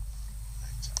atene.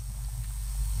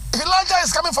 Elijah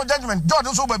is coming for judgment. God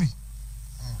so baby.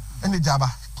 And the jaba.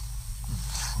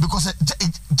 Because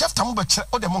Jeff Tamu be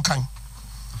o de mon kan.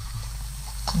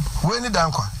 We ni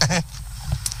dan kwa.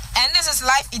 And this is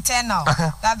life eternal,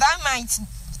 that thou might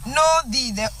know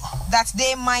thee, that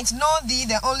they might know thee,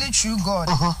 the only true God,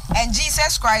 and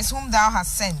Jesus Christ, whom thou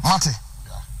hast sent. Mate.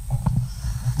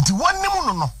 The one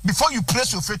no before you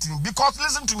place your faith in him, because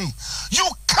listen to me,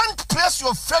 you can't place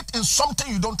your faith in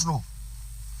something you don't know.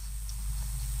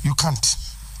 You can't.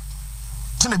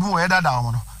 Tene bi mo yeda da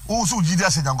mo no. Wo so jidi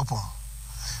ase Nyankopon.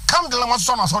 Come the lama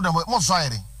so na so dem mo so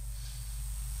ayere.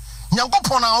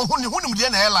 Nyankopon na ho ni hunim de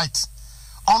na air light.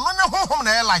 Ono ne honhom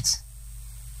na air light.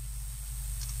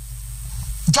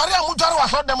 Jare amu jare wa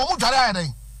so dem mo jare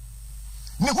ayere.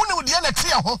 Ni hunim de na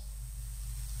tia ho.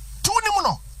 Tu ni mu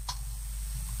no.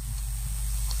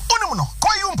 Oni mu no. Ko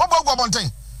yi mpabo agwa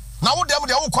bonten. Na wo dem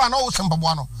de wo kwa na wo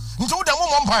sempabo no. Nti wo dem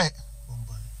mo mpae.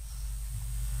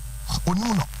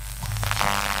 No.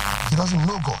 He doesn't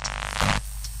know God.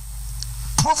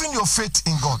 Proving your faith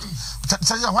in God.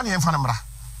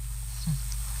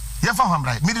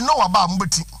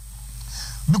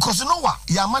 Because you know what?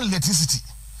 You are electricity.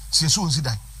 See, so on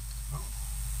that.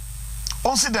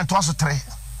 On that was a tray.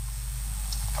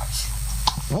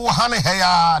 Oh, honey, hey,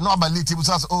 no about late.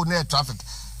 Oh, near traffic.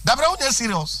 That is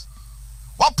serious.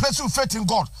 What place you faith in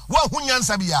God? What who you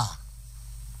answer be?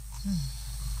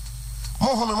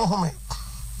 Mohome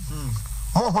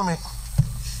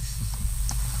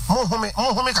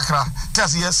kakra. Tell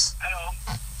yes. Hello.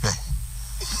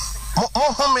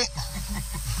 Mohome.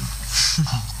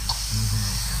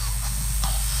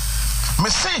 Me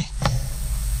say.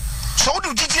 So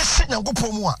do Jesus say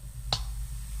Nyankopon mu a.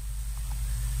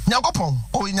 Nyankopon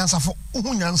o nyansafo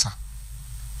uhu nyansa.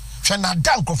 Hwe na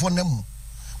dan krofo nam.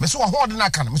 Me so ho de na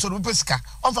aka no. Me so do pesika.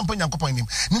 On fa Nyankopon nim.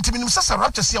 Ntimi nim sasa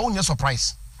rapture sia wo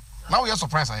surprise. Now we are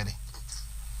surprised already.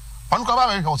 One come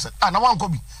back and said, "Ah, now one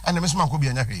could be, and the Miss Man could be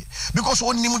another because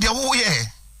one knew the whole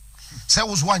year. Say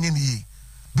was 1 in the year.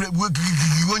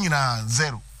 Going in a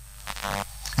zero.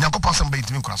 Yanko pass and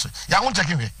bait me cross. Young won't check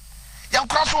him here. Young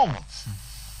cross home.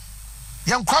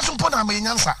 Young cross upon a main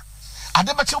answer. I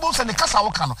never tell and the Casa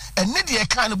Ocano, and nearly a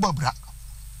kind of bobra.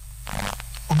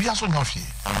 Obiaso Noshi.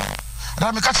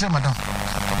 Ramicatcher, madam.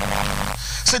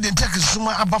 Said the take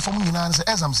Suma above from me and answer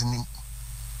as I'm singing.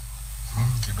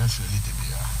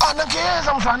 Ah, na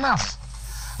exams are enough.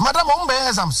 Madam ombe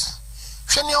exams.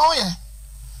 Sheni oye.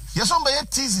 Yes ombe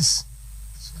thesis.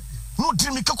 No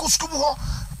dream ikako school ho.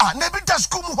 Ah, na bi da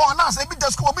school ho na say bi da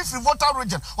school obi free voter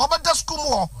region. Oba da school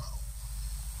ho.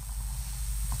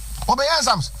 Obe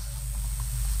exams.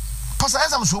 Pass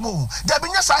exams mo. There be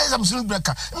nya say exams no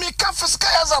breaker. Me ka physical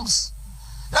exams.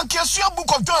 Yan kesu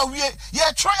book of John we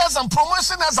ye try exam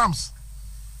promotion exams.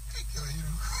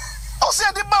 O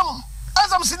say the bam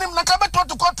as I'm seeing him, Nakabe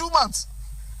to call 2 months.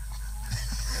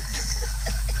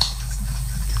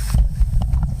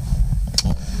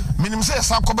 Minim say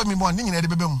some cover me more, Ning in the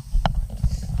baby.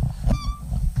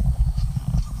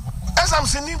 As I'm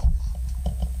seeing him,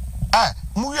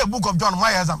 movie a book of John,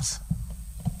 my exams.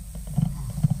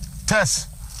 Test.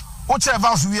 Whichever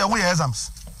vows we are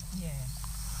exams. Yeah.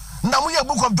 Now we a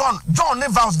book of John ne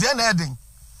vows, then heading.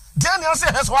 Then you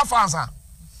say, has what answer.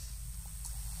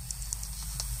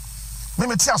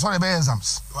 Me tia so the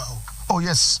exams. Wow. Oh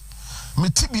yes. Me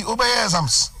tibi obey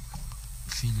exams.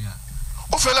 Filia.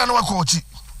 O fella no wakochi.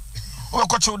 O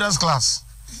wako children's class.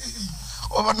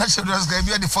 Over na children's class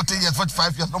be the 40 years,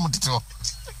 45 years no mutito.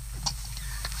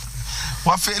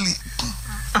 Wa fairly.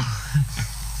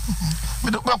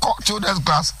 Me do wako children's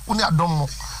class. Uni adom mo.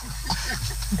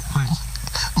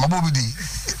 Mabobi di.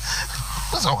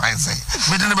 That's what I say.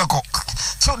 Me do never cook.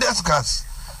 Children's class.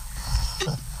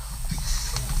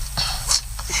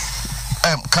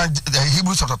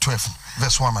 Hebrews chapter 12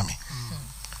 verse 1 mami.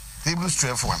 Hebrews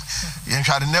 12:1. Yen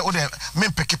hwade na o de me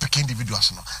peke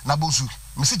individuals no. Na bosu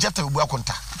me se Jephthah obu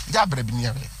akonta. Ja bra bi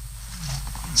niare.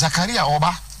 Zakaria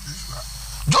oba.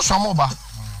 Joshua moba.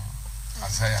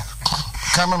 Isaiah.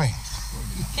 Come me.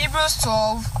 Hebrews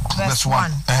 12 verse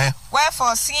 1.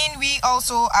 Wherefore, seeing we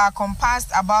also are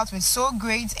compassed about with so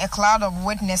great a cloud of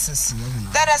witnesses,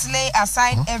 let us lay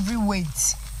aside every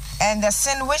weight and the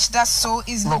sin which does so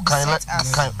easily beset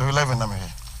us. 11 and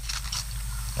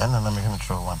I'm going to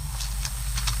throw one.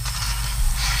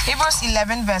 Hebrews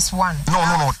 11 verse 1.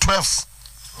 No, 12.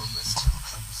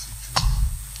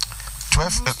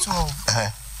 12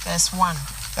 verse 1.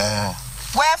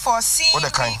 Wherefore, seeing we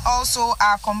also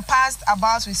are compassed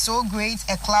about with so great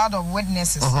a cloud of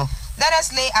witnesses, let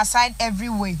us lay aside every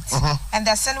weight and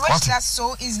the sin which does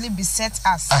so easily beset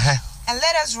us, and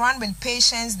let us run with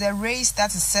patience the race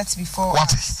that is set before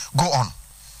us. Go on.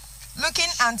 Looking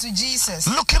unto Jesus,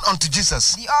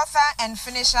 the author and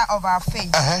finisher of our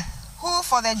faith, who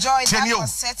for the joy that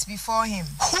was set before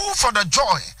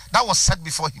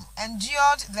him,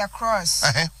 endured the cross,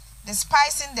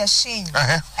 despising the shame,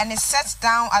 and is set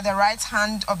down at the right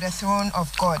hand of the throne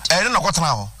of God.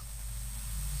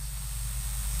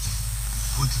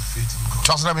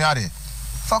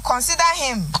 For consider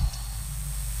him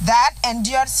that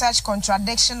endured such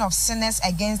contradiction of sinners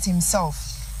against himself,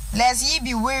 lest ye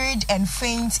be wearied and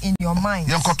faint in your minds.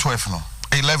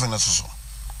 11 also.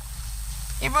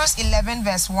 Hebrews 11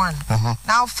 verse 1.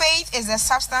 Now faith is the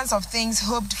substance of things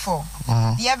hoped for,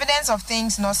 the evidence of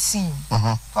things not seen.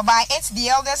 For by it the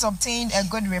elders obtained a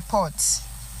good report.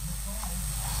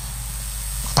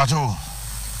 Pato,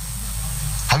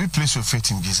 have you placed your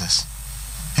faith in Jesus?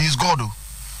 He is God.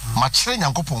 Machire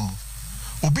nyankopon.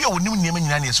 Obi a wonim niam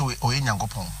nyina na yese o ye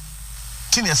nyankopon.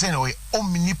 Tin yese na o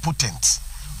omnipotent.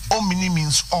 Omni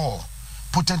means all,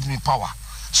 potent means power.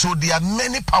 So there are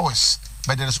many powers,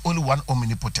 but there is only one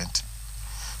omnipotent.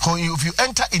 So if you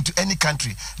enter into any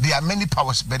country, there are many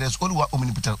powers, but there is only one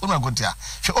omnipotent.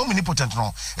 If omnipotent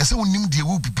no, ese wonim de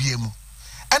wo bibie mu.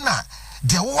 Ena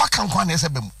de wo aka nkwa na ese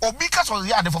bem. Obi ka so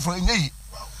ya de foforo enyi.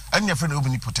 Anya friend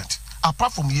omnipotent.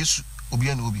 Apart from Jesus,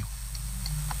 obi na obi.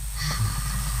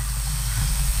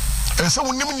 Ese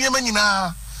wonim niam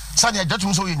nyina sa de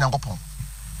judgment so ye nyankopon.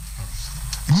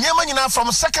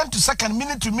 From second to second,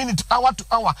 minute to minute, hour to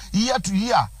hour, year to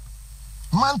year,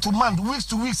 month to month, weeks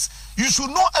to weeks. You should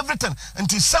know everything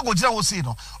until Sagojira will say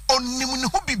no. Only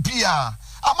who be beer.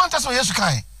 Amanta so yesu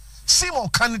kai. Simon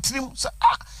can trim say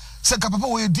papa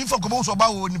we different ko so ba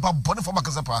wo nipa bone for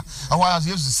makasapa. Awa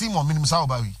yesu Simon minim sa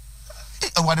obawi.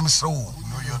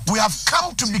 We have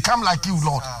come to become like you,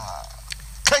 Lord.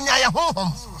 Kenya ya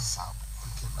hom.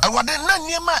 Awade na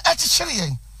niema etichire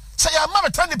yen. Say ya mama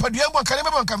tani padua mu kan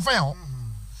me kan fa ho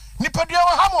ni padua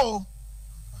wa hamo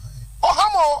o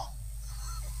hamo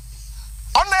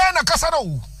ona na kasa no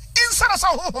insana sa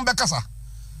ho be kasa.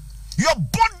 Your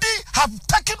body have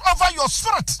taken over your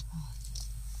spirit.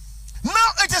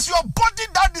 Now it is your body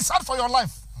that decides for your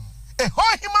life. A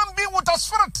whole human being with a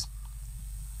spirit,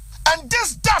 and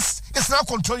this dust is now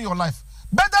controlling your life.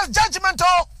 But there's judgment.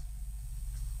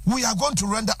 We are going to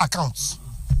render accounts.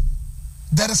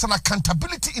 There is an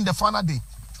accountability in the final day.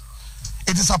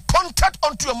 It is appointed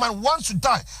unto your man once you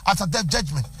die after death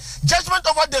judgment. Judgment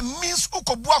over the means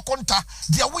ukobua konta.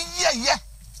 Dia we ye.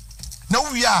 Now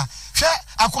we are. Share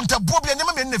akonta bobia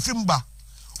nema me nefimba.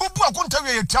 Ubu akonta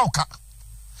we yetauka.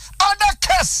 Either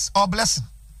curse or blessing.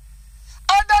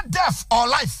 Either death or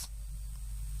life.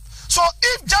 So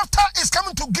if Jephthah is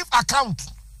coming to give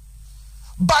account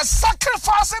by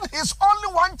sacrificing his only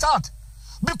one child,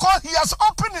 because he has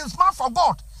opened his mouth for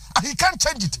God and he can't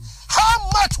change it, how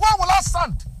much more will I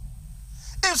stand?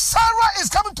 If Sarah is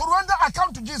coming to render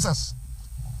account to Jesus,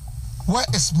 where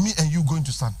is me and you going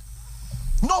to stand?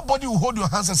 Nobody will hold your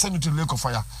hands and send you to the lake of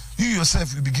fire. You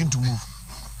yourself will begin to move.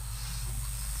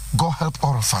 God help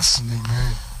all of us.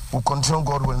 Amen. We'll continue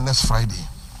God will next Friday.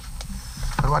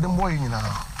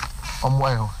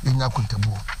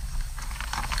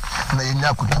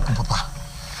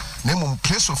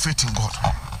 Place your faith in God.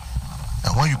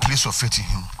 And when you place your faith in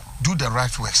Him, do the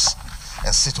right works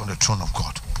and sit on the throne of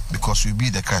God, because you'll be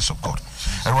the Christ of God.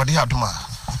 And what do you have to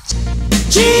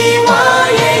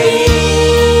GYAE